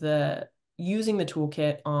impact of using the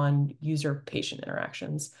toolkit on user-patient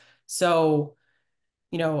interactions. So,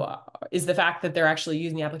 is the fact that they're actually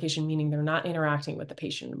using the application meaning they're not interacting with the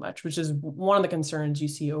patient much, which is one of the concerns you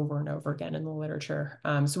see over and over again in the literature.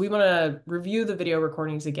 So we want to review the video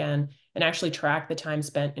recordings again and actually track the time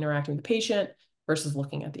spent interacting with the patient versus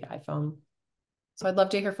looking at the iPhone. So I'd love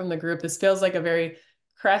to hear from the group. This feels like a very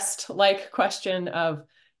CREST-like question of,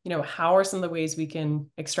 how are some of the ways we can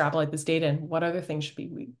extrapolate this data and what other things should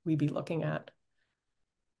we be looking at?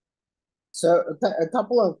 So a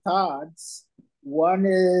couple of thoughts. One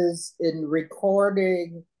is in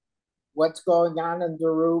recording what's going on in the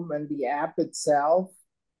room and the app itself.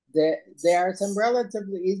 There are some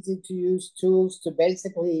relatively easy to use tools to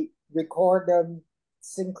basically record them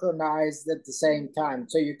synchronized at the same time.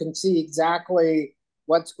 So you can see exactly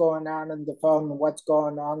what's going on in the phone and what's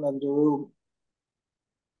going on in the room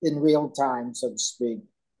in real time, so to speak.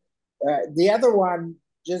 The other one,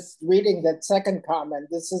 just reading that second comment,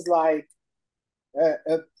 this is like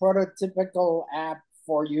a prototypical app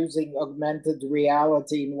for using augmented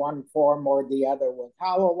reality in one form or the other with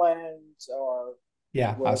HoloLens or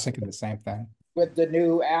Yeah, I was thinking the same thing. With the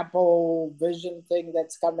new Apple Vision thing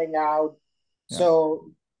that's coming out. Yeah.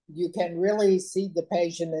 So you can really see the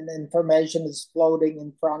patient and information is floating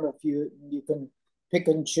in front of you. And you can pick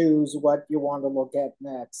and choose what you want to look at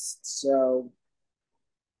next. So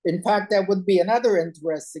in fact, that would be another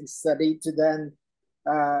interesting study to then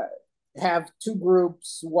have two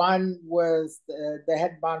groups, one with the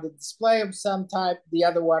head-mounted display of some type, the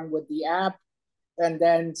other one with the app, and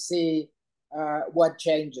then see what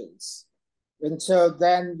changes. And so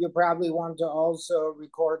then you probably want to also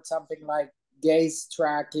record something like gaze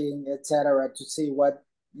tracking, etc., to see what,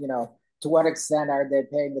 to what extent are they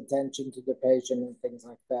paying attention to the patient and things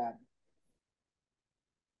like that.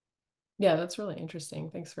 Yeah, that's really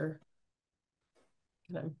interesting. Thanks for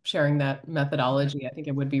sharing that methodology. I think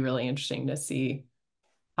it would be really interesting to see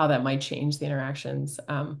how that might change the interactions.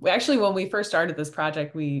 When we first started this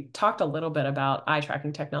project, we talked a little bit about eye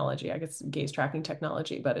tracking technology, I guess gaze tracking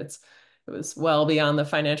technology, but it was well beyond the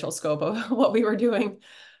financial scope of what we were doing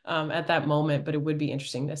at that moment. But it would be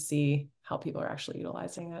interesting to see how people are actually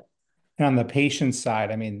utilizing it. And on the patient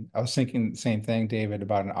side, I mean, I was thinking the same thing, David,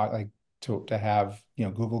 about like to have, you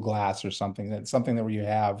know, Google Glass or something that where you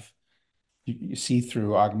have you see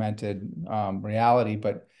through augmented reality.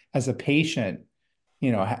 But as a patient,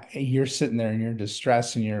 you know, you're sitting there and you're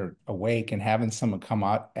distressed and you're awake, and having someone come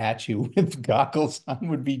out at you with goggles on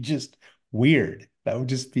would be just weird. That would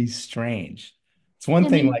just be strange. It's one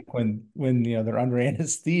thing like when you know they're under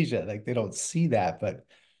anesthesia, like they don't see that, but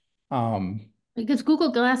because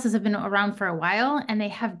Google Glasses have been around for a while and they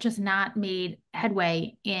have just not made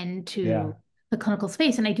headway into the clinical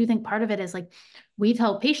space. And I do think part of it is like we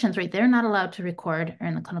tell patients, right, they're not allowed to record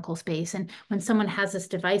in the clinical space. And when someone has this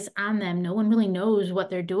device on them, no one really knows what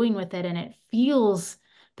they're doing with it. And it feels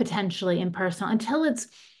potentially impersonal until it's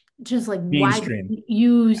just like mainstream, widely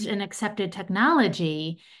used and accepted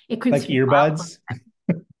technology. It creeps like earbuds.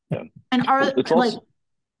 Yeah. and are It's like also,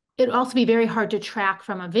 it'd also be very hard to track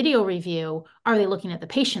from a video review. Are they looking at the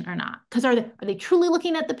patient or not? Because are they truly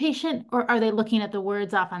looking at the patient, or are they looking at the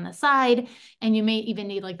words off on the side? And you may even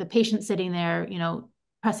need like the patient sitting there, you know,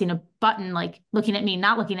 pressing a button, like looking at me,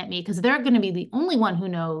 not looking at me, because they're going to be the only one who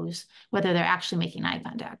knows whether they're actually making eye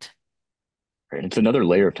contact. right, it's another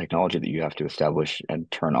layer of technology that you have to establish and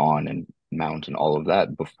turn on and mount and all of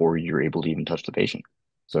that before you're able to even touch the patient.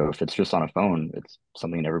 So if it's just on a phone, it's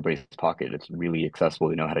something in everybody's pocket. It's really accessible.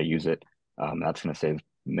 They know how to use it. That's going to save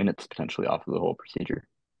minutes potentially off of the whole procedure.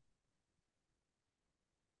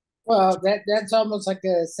 Well, that's almost like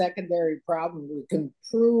a secondary problem. We can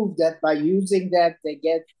prove that by using that, they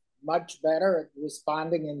get much better at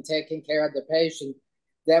responding and taking care of the patient.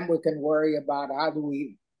 Then we can worry about how do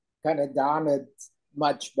we kind of don it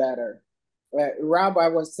much better. Rob, I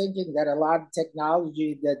was thinking that a lot of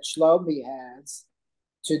technology that Shlomi has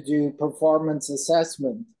to do performance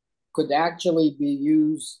assessment could actually be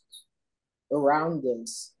used around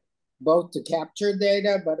this, both to capture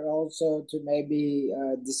data, but also to maybe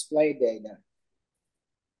display data.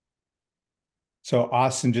 So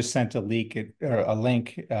Austin just sent a link,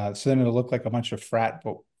 so then it'll look like a bunch of frat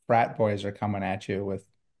boys are coming at you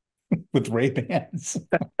with Ray-Bans.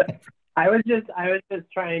 I was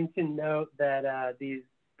just trying to note that these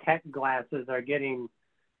tech glasses are getting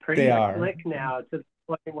pretty slick now, to the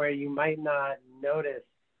point where you might not notice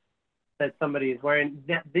that somebody is wearing.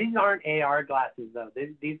 These aren't AR glasses though.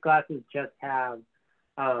 These glasses just have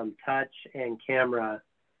touch and camera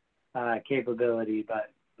capability, but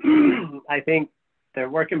I think they're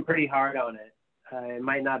working pretty hard on it. It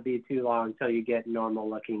might not be too long until you get normal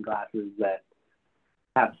looking glasses that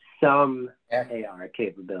have some AR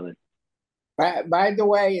capability. By the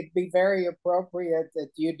way, it'd be very appropriate at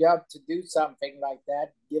UW to do something like that,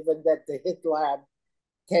 given that the HIT Lab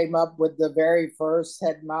came up with the very first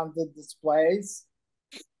head-mounted displays.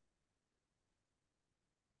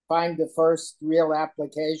 Find the first real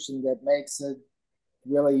application that makes it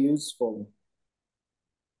really useful.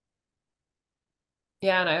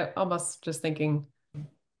 Yeah, and I almost just thinking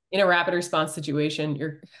in a rapid response situation,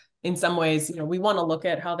 you're in some ways, you know, we want to look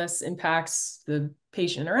at how this impacts the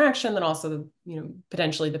patient interaction, then also the, you know,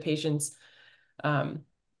 potentially the patient's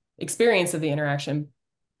experience of the interaction.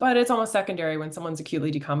 But it's almost secondary when someone's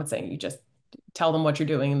acutely decompensating. You just tell them what you're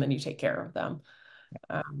doing and then you take care of them.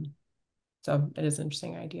 So it is an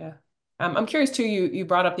interesting idea. I'm curious too, you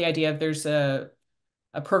brought up the idea of there's a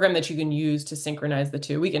program that you can use to synchronize the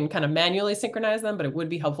two. We can kind of manually synchronize them, but it would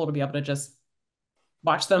be helpful to be able to just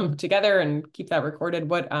watch them together and keep that recorded.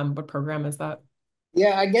 What program is that?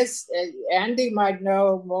 Yeah, I guess Andy might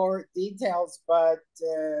know more details, but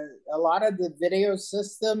a lot of the video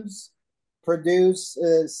systems produce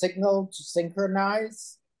a signal to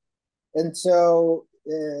synchronize. And so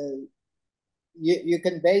you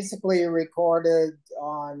can basically record it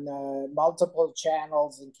on multiple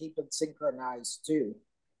channels and keep it synchronized too.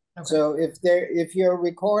 Okay. So if you're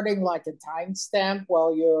recording like a timestamp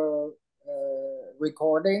while you're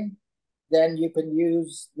recording, then you can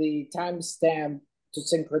use the timestamp to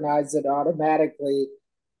synchronize it automatically.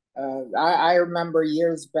 I remember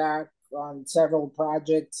years back on several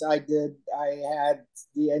projects I did, I had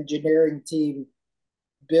the engineering team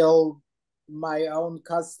build my own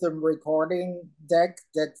custom recording deck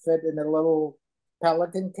that fit in a little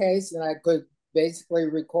Pelican case, and I could basically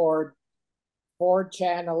record 4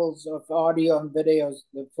 channels of audio and videos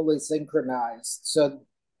that fully synchronized. So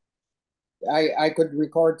I could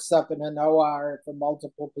record stuff in an OR from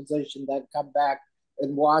multiple positions, then come back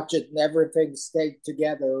and watch it, and everything stayed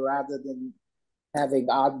together rather than having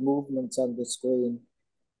odd movements on the screen.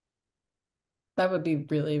 That would be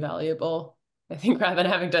really valuable. I think rather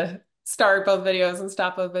than having to start both videos and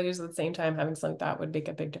stop both videos at the same time, having something like that would make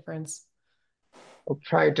a big difference. I'll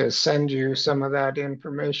try to send you some of that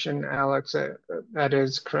information, Alex. That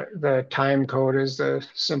is correct. The time code is the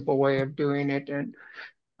simple way of doing it, and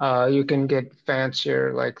you can get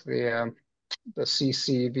fancier, like the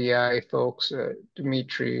CCVI folks,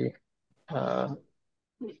 Dmitry uh,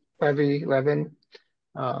 Levin.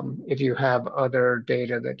 If you have other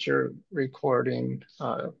data that you're recording,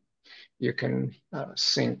 you can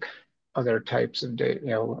sync other types of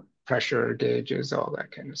data, pressure gauges, all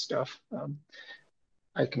that kind of stuff.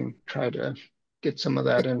 I can try to get some of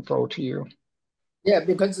that info to you. Yeah,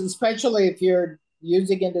 because especially if you're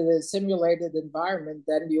using it in a simulated environment,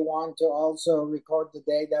 then you want to also record the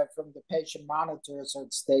data from the patient monitor so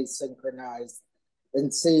it stays synchronized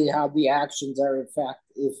and see how the actions are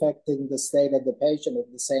affecting the state of the patient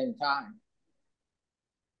at the same time.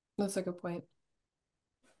 That's a good point.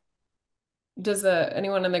 Does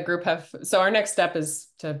anyone in the group have, so our next step is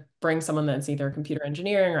to bring someone that's either computer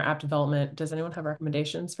engineering or app development. Does anyone have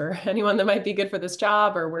recommendations for anyone that might be good for this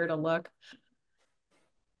job or where to look?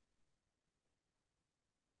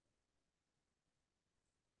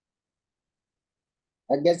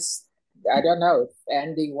 I guess, I don't know if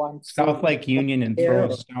Andy wants to. South Lake Union and throw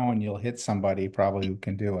a stone, you'll hit somebody probably who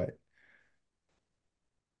can do it.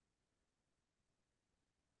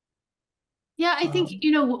 Yeah, I think,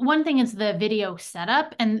 one thing is the video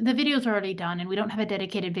setup, and the video's already done, and we don't have a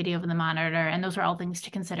dedicated video of the monitor, and those are all things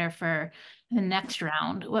to consider for the next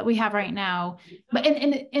round. What we have right now, but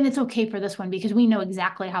and it's okay for this one because we know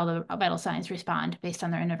exactly how the vital signs respond based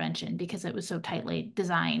on their intervention because it was so tightly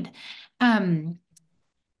designed.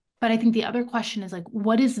 But I think the other question is like,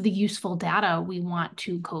 what is the useful data we want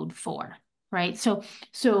to code for, right?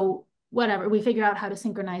 So whatever, we figure out how to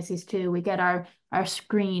synchronize these two, we get our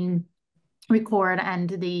screen record and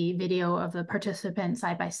the video of the participant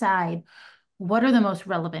side by side. What are the most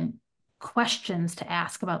relevant questions to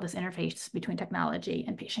ask about this interface between technology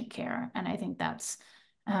and patient care? And I think that's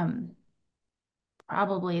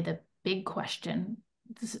probably the big question.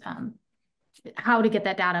 How to get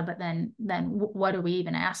that data, but then what are we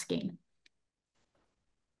even asking?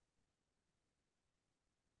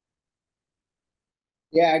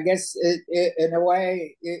 Yeah, I guess in a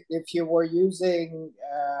way, if you were using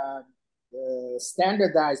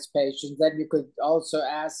standardized patients, then you could also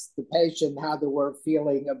ask the patient how they were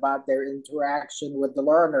feeling about their interaction with the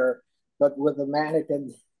learner. But with the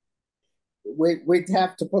mannequin, we'd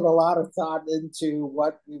have to put a lot of thought into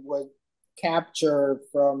what we would capture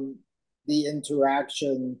from the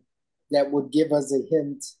interaction that would give us a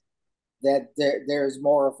hint that there's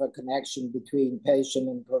more of a connection between patient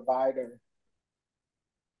and provider.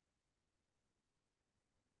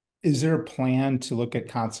 Is there a plan to look at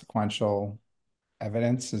consequential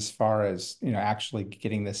evidence as far as, actually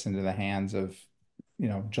getting this into the hands of,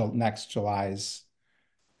 next July's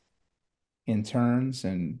interns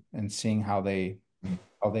and seeing how they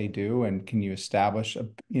do? And can you establish a,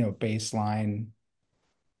 baseline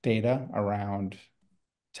data around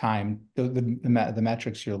time, the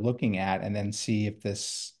metrics you're looking at, and then see if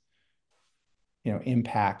this,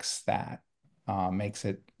 impacts that, makes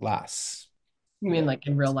it less. You mean like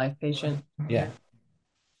in real life patient? Yeah.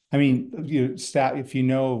 I mean, if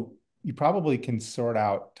you probably can sort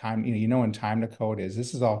out time, when time to code is.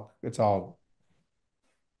 It's all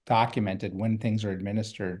documented when things are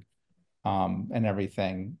administered, and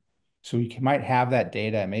everything. So you might have that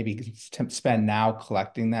data and maybe spend now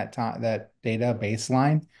collecting that data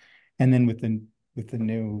baseline, and then with the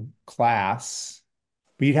new class,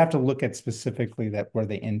 but you'd have to look at specifically where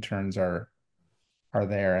the interns are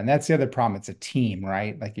there. And that's the other problem. It's a team,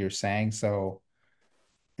 right? Like you're saying. So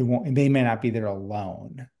they may not be there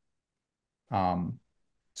alone.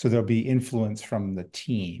 So there'll be influence from the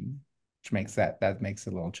team, which makes that makes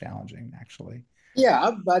it a little challenging, actually.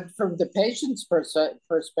 Yeah, but from the patient's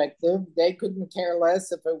perspective, they couldn't care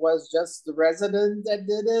less if it was just the resident that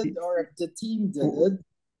did it or if the team did it.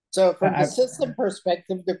 So from the system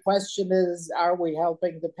perspective, the question is, are we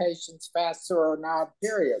helping the patients faster or not,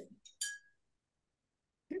 period?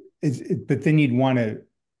 But then you'd want to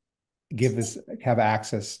have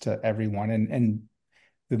access to everyone, and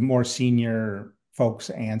the more senior folks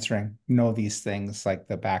answering know these things like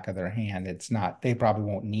the back of their hand. They probably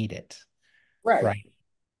won't need it. Right.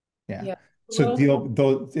 Yeah. So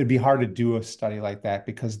it'd be hard to do a study like that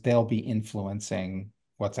because they'll be influencing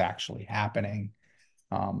what's actually happening.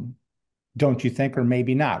 Don't you think? Or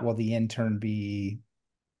maybe not. Will the intern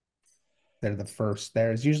they're the first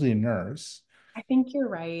there? It's usually a nurse. I think you're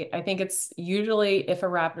right. I think it's usually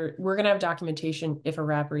we're going to have documentation if a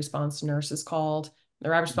rapid response nurse is called. The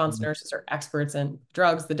rapid response nurses are experts in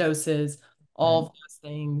drugs, the doses, all of those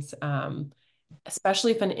things.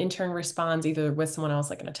 especially if an intern responds either with someone else,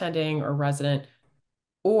 like an attending or resident,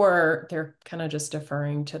 or they're kind of just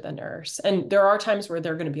deferring to the nurse. And there are times where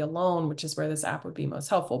they're going to be alone, which is where this app would be most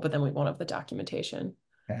helpful, but then we won't have the documentation.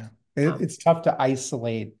 Yeah. It's tough to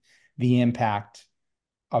isolate the impact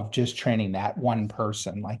of just training that one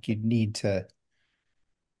person. Like you'd need to,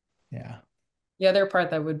 yeah. The other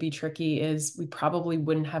part that would be tricky is we probably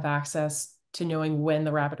wouldn't have access to knowing when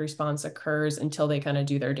the rapid response occurs until they kind of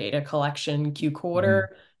do their data collection Q quarter.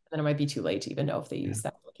 And then it might be too late to even know if they use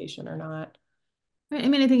that application or not. I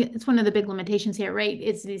mean, I think it's one of the big limitations here, right?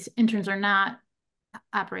 Is these interns are not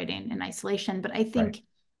operating in isolation, but I think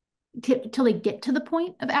till they get to the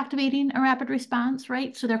point of activating a rapid response,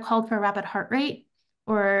 right? So they're called for a rapid heart rate,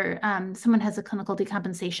 or someone has a clinical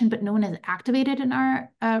decompensation, but no one has activated an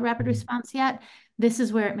rapid response yet. This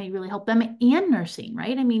is where it may really help them, and nursing,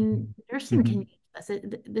 right? I mean, nursing can use this.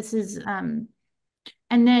 This is,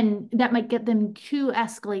 and then that might get them to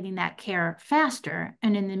escalating that care faster,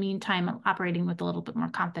 and in the meantime, operating with a little bit more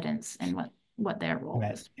confidence in what their role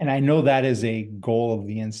is. And I know that is a goal of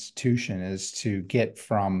the institution, is to get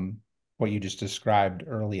from what you just described,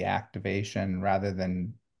 early activation rather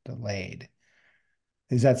than delayed.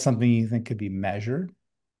 Is that something you think could be measured?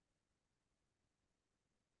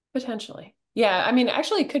 Potentially. Yeah, I mean,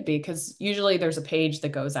 actually it could be, because usually there's a page that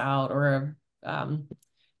goes out, or a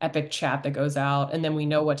Epic chat that goes out, and then we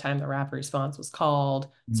know what time the rapid response was called.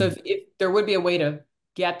 So if there would be a way to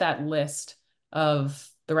get that list of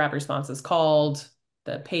the rapid responses called,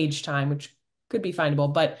 the page time, which could be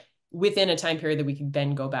findable, but within a time period that we could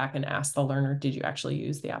then go back and ask the learner, did you actually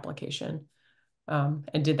use the application?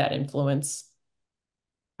 And did that influence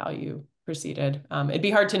how you proceeded? It'd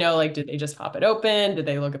be hard to know, like, did they just pop it open? Did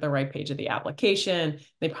they look at the right page of the application?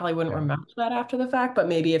 They probably wouldn't remember that after the fact, but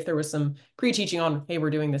maybe if there was some pre-teaching on, hey, we're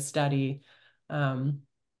doing this study, then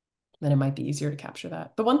it might be easier to capture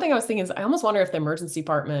that. The one thing I was thinking is, I almost wonder if the emergency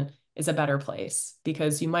department is a better place,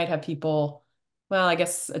 because you might have people, well, I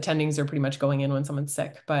guess attendings are pretty much going in when someone's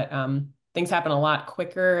sick, but things happen a lot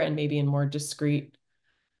quicker and maybe in more discrete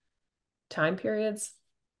time periods.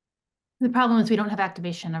 The problem is we don't have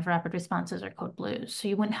activation of rapid responses or code blues, so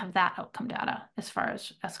you wouldn't have that outcome data as far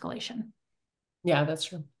as escalation. Yeah, that's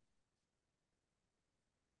true.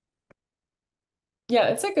 Yeah,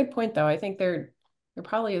 it's a good point, though. I think there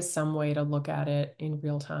probably is some way to look at it in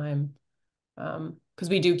real time, because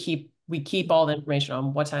we keep all the information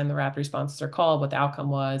on what time the rapid responses are called, what the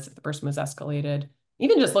outcome was, if the person was escalated.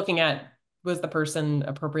 Even just looking at, was the person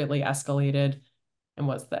appropriately escalated, and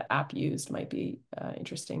was the app used, might be an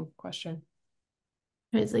interesting question.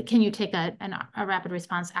 It's like, can you take a rapid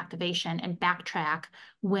response activation and backtrack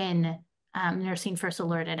when nursing first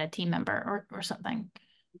alerted a team member or something,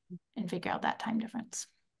 and figure out that time difference?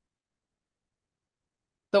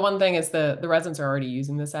 The one thing is the residents are already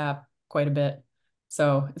using this app quite a bit.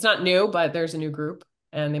 So it's not new, but there's a new group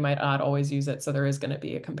and they might not always use it. So there is going to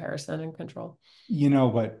be a comparison and control.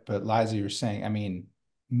 But Liza, you're saying, I mean,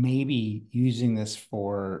 maybe using this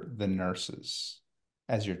for the nurses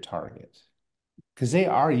as your target, because they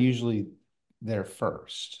are usually there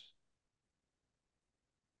first.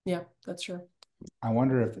 Yeah, that's true. I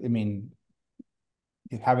wonder if, I mean,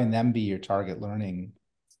 if having them be your target learning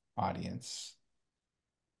audience,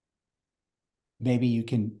 maybe you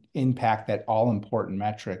can impact that all important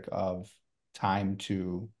metric of time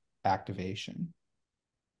to activation.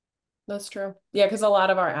 That's true. Yeah, because a lot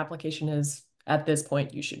of our application is, at this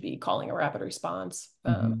point, you should be calling a rapid response.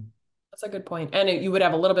 That's a good point. And you would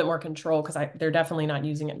have a little bit more control, because they're definitely not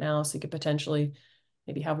using it now. So you could potentially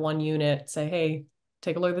maybe have one unit say, hey,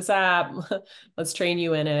 take a look at this app. Let's train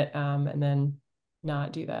you in it. And then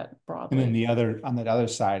not do that broadly. And then on the other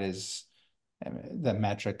side is the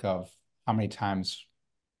metric of how many times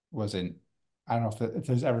was it, I don't know if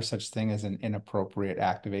there's ever such thing as an inappropriate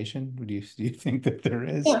activation. Do you think that there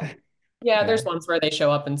is? Yeah, there's ones where they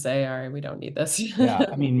show up and say, all right, we don't need this. Yeah,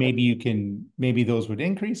 I mean, maybe those would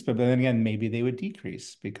increase, but then again, maybe they would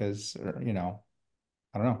decrease because, I don't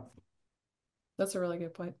know. That's a really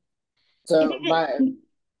good point. So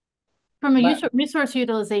from a resource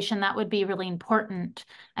utilization, that would be really important.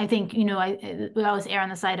 I think, we always err on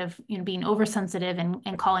the side of, being oversensitive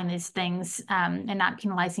and calling these things and not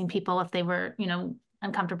penalizing people if they were,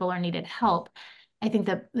 uncomfortable or needed help. I think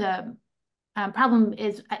the problem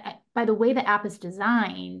is, by the way the app is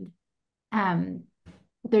designed,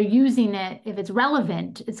 they're using it. If it's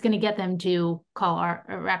relevant, it's going to get them to call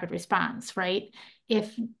a rapid response, right?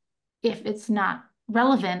 If it's not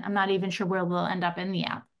relevant, I'm not even sure where they'll end up in the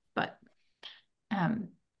app. But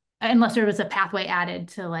unless there was a pathway added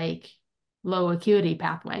to, like, low acuity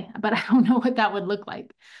pathway, but I don't know what that would look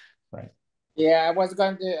like. Right. Yeah, I was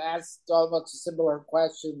going to ask almost a similar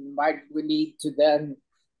question. Might we need to then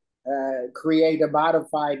create a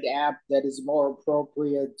modified app that is more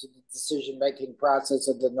appropriate to the decision-making process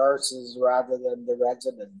of the nurses rather than the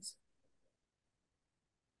residents?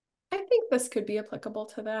 I think this could be applicable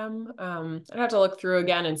to them. I'd have to look through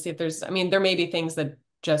again and see if there's, I mean, there may be things that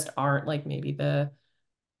just aren't, like maybe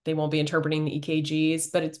they won't be interpreting the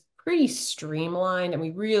EKGs, but it's pretty streamlined. And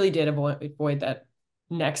we really did avoid that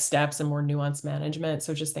next steps and more nuanced management.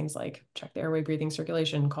 So just things like check the airway, breathing,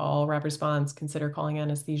 circulation, call, rapid response, consider calling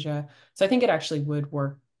anesthesia. So I think it actually would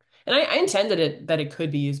work. And I intended it that it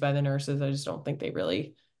could be used by the nurses. I just don't think they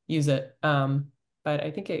really use it. But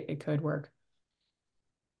I think it could work.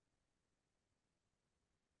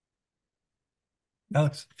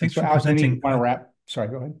 Alex, thanks So for Alex, presenting. want to wrap? Sorry,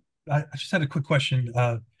 go ahead. I just had a quick question.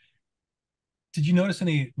 Did you notice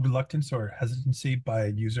any reluctance or hesitancy by a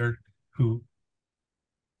user who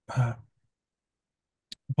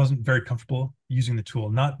wasn't very comfortable using the tool?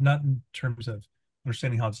 Not in terms of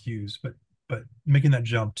understanding how it's used, but making that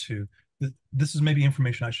jump to this is maybe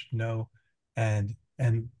information I should know, and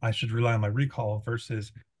I should rely on my recall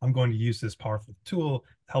versus I'm going to use this powerful tool,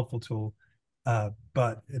 helpful tool,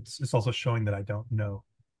 but it's also showing that I don't know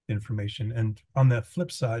information. And on the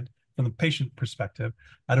flip side, from the patient perspective,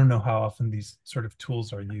 I don't know how often these sort of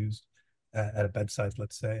tools are used at a bedside,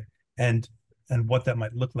 let's say, and what that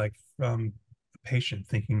might look like from a patient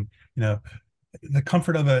thinking, the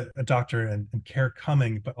comfort of a doctor and care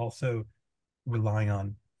coming, but also relying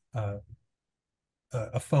on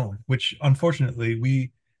a phone, which unfortunately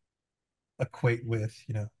we equate with,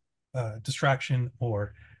 distraction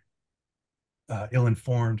or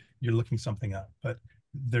ill-informed, you're looking something up, but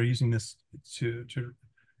they're using this to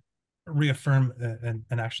reaffirm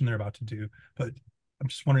an action they're about to do. But I'm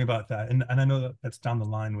just wondering about that. And I know that that's down the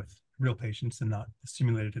line with real patients and not a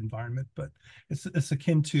simulated environment, but it's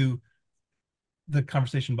akin to the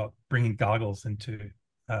conversation about bringing goggles into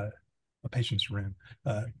a patient's room.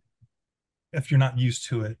 If you're not used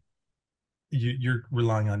to it, you're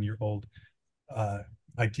relying on your old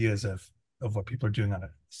ideas of what people are doing on a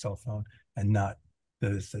cell phone, and not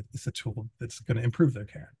that it's a tool that's going to improve their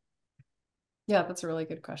care. Yeah, that's a really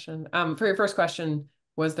good question. For your first question,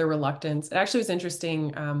 was there reluctance? It actually was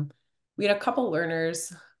interesting. We had a couple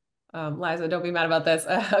learners, Liza, don't be mad about this,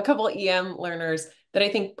 a couple EM learners that I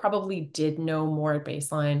think probably did know more at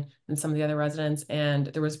baseline than some of the other residents. And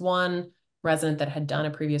there was one resident that had done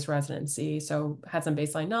a previous residency, so had some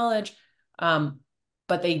baseline knowledge.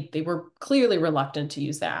 But they were clearly reluctant to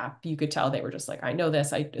use the app. You could tell they were just like, I know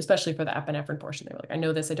this, especially for the epinephrine portion, they were like, I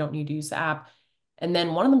know this, I don't need to use the app. And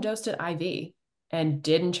then one of them dosed it IV and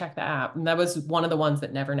didn't check the app. And that was one of the ones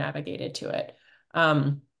that never navigated to it.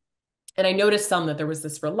 And I noticed some that there was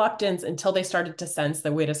this reluctance until they started to sense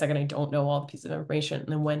that, wait a second, I don't know all the pieces of information, and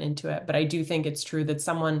then went into it. But I do think it's true that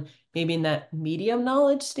someone maybe in that medium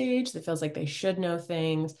knowledge stage that feels like they should know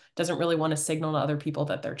things, doesn't really want to signal to other people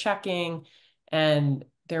that they're checking. And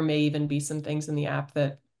there may even be some things in the app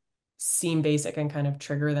that seem basic and kind of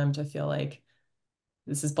trigger them to feel like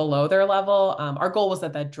this is below their level. Our goal was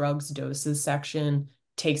that drugs doses section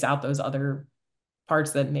takes out those other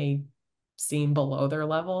parts that may seem below their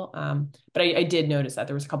level. But I did notice that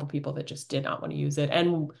there was a couple people that just did not want to use it.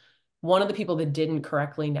 And one of the people that didn't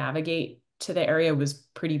correctly navigate to the area was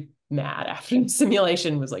pretty mad after the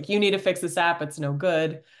simulation, was like, you need to fix this app, it's no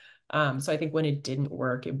good. So I think when it didn't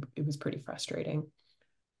work, it was pretty frustrating.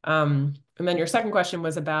 And then your second question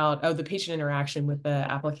was about, the patient interaction with the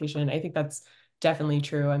application. I think that's definitely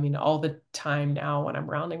true. I mean, all the time now when I'm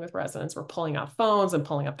rounding with residents, we're pulling out phones and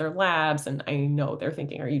pulling up their labs. And I know they're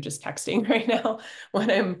thinking, are you just texting right now when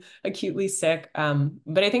I'm acutely sick?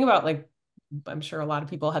 But I think about, like, I'm sure a lot of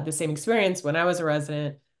people had the same experience when I was a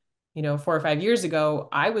resident, 4 or 5 years ago.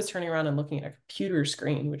 I was turning around and looking at a computer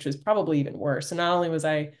screen, which was probably even worse. So not only was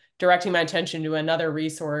I directing my attention to another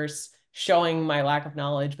resource showing my lack of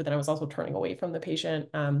knowledge, but then I was also turning away from the patient.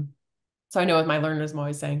 So I know with my learners, I'm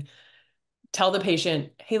always saying, tell the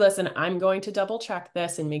patient, hey, listen, I'm going to double check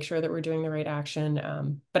this and make sure that we're doing the right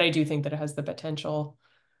action. But I do think that it has the potential.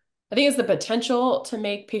 I think it's the potential to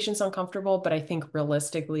make patients uncomfortable, but I think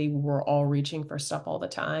realistically, we're all reaching for stuff all the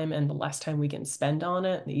time. And the less time we can spend on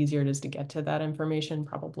it, the easier it is to get to that information,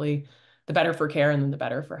 probably the better for care, and then the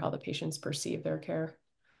better for how the patients perceive their care.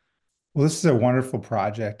 Well, this is a wonderful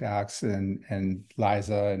project, Alex and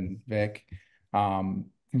Liza and Vic.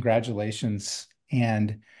 Congratulations.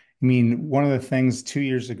 And I mean, one of the things 2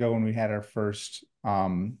 years ago when we had our first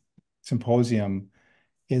symposium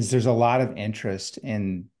is there's a lot of interest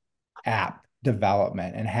in app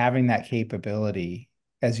development and having that capability.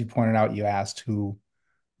 As you pointed out, you asked who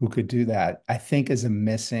who could do that, I think is a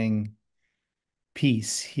missing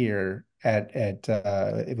piece here at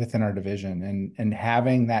within our division, and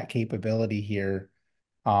having that capability here,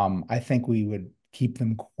 I think we would keep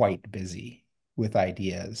them quite busy with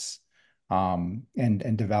ideas,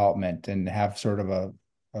 and development, and have sort of a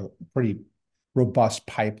pretty robust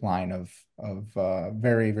pipeline of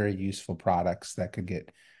very, very useful products that could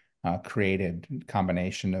get created,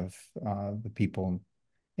 combination of the people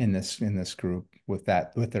in this group with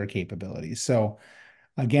their capabilities. So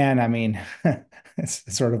again, I mean,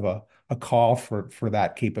 it's sort of a call for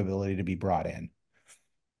that capability to be brought in.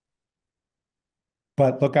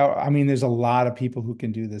 But look out, I mean, there's a lot of people who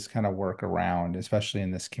can do this kind of work around, especially in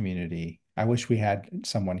this community. I wish we had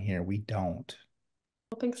someone here. We don't.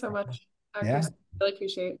 Well, thanks so much, Dr. Yeah. Really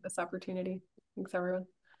appreciate this opportunity. Thanks, everyone.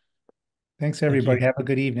 Thanks, everybody. Have a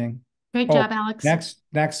good evening. Great job, Alex.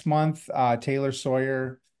 Next month, Taylor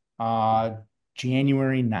Sawyer,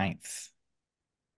 January 9th.